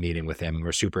and meeting with him.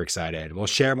 We're super excited. We'll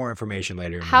share more information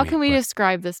later. How can we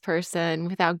describe this person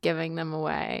without giving them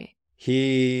away?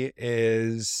 He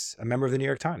is a member of the New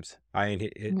York Times.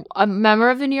 A member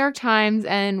of the New York Times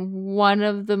and one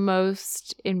of the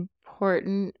most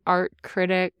important art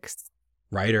critics.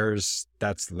 Writers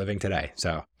that's living today.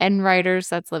 And writers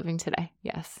that's living today.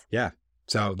 Yes. Yeah.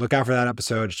 So look out for that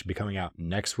episode. It should be coming out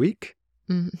next week.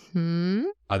 Mm-hmm.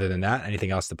 Other than that,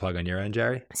 anything else to plug on your end,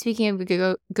 Jerry? Speaking of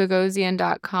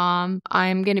Gagosian.com,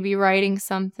 I'm going to be writing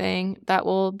something that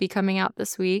will be coming out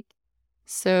this week.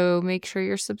 So make sure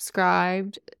you're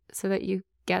subscribed so that you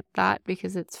get that,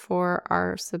 because it's for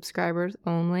our subscribers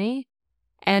only.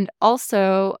 And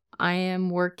also, I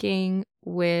am working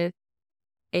with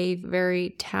a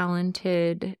very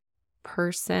talented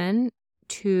person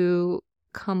to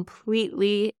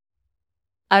completely,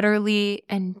 utterly,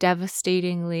 and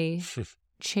devastatingly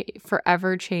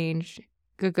forever change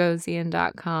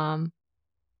Gagosian.com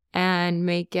and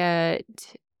make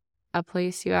it a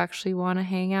place you actually want to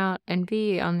hang out and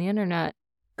be on the internet.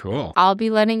 Cool. I'll be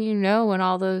letting you know when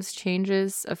all those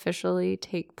changes officially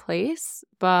take place,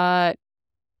 but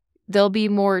there'll be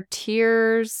more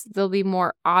tiers, there'll be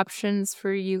more options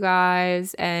for you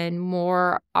guys, and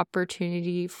more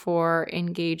opportunity for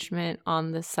engagement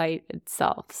on the site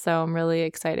itself. So I'm really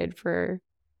excited for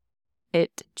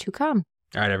it to come.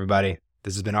 All right, everybody.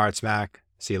 This has been Art Smack.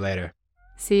 See you later.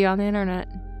 See you on the internet.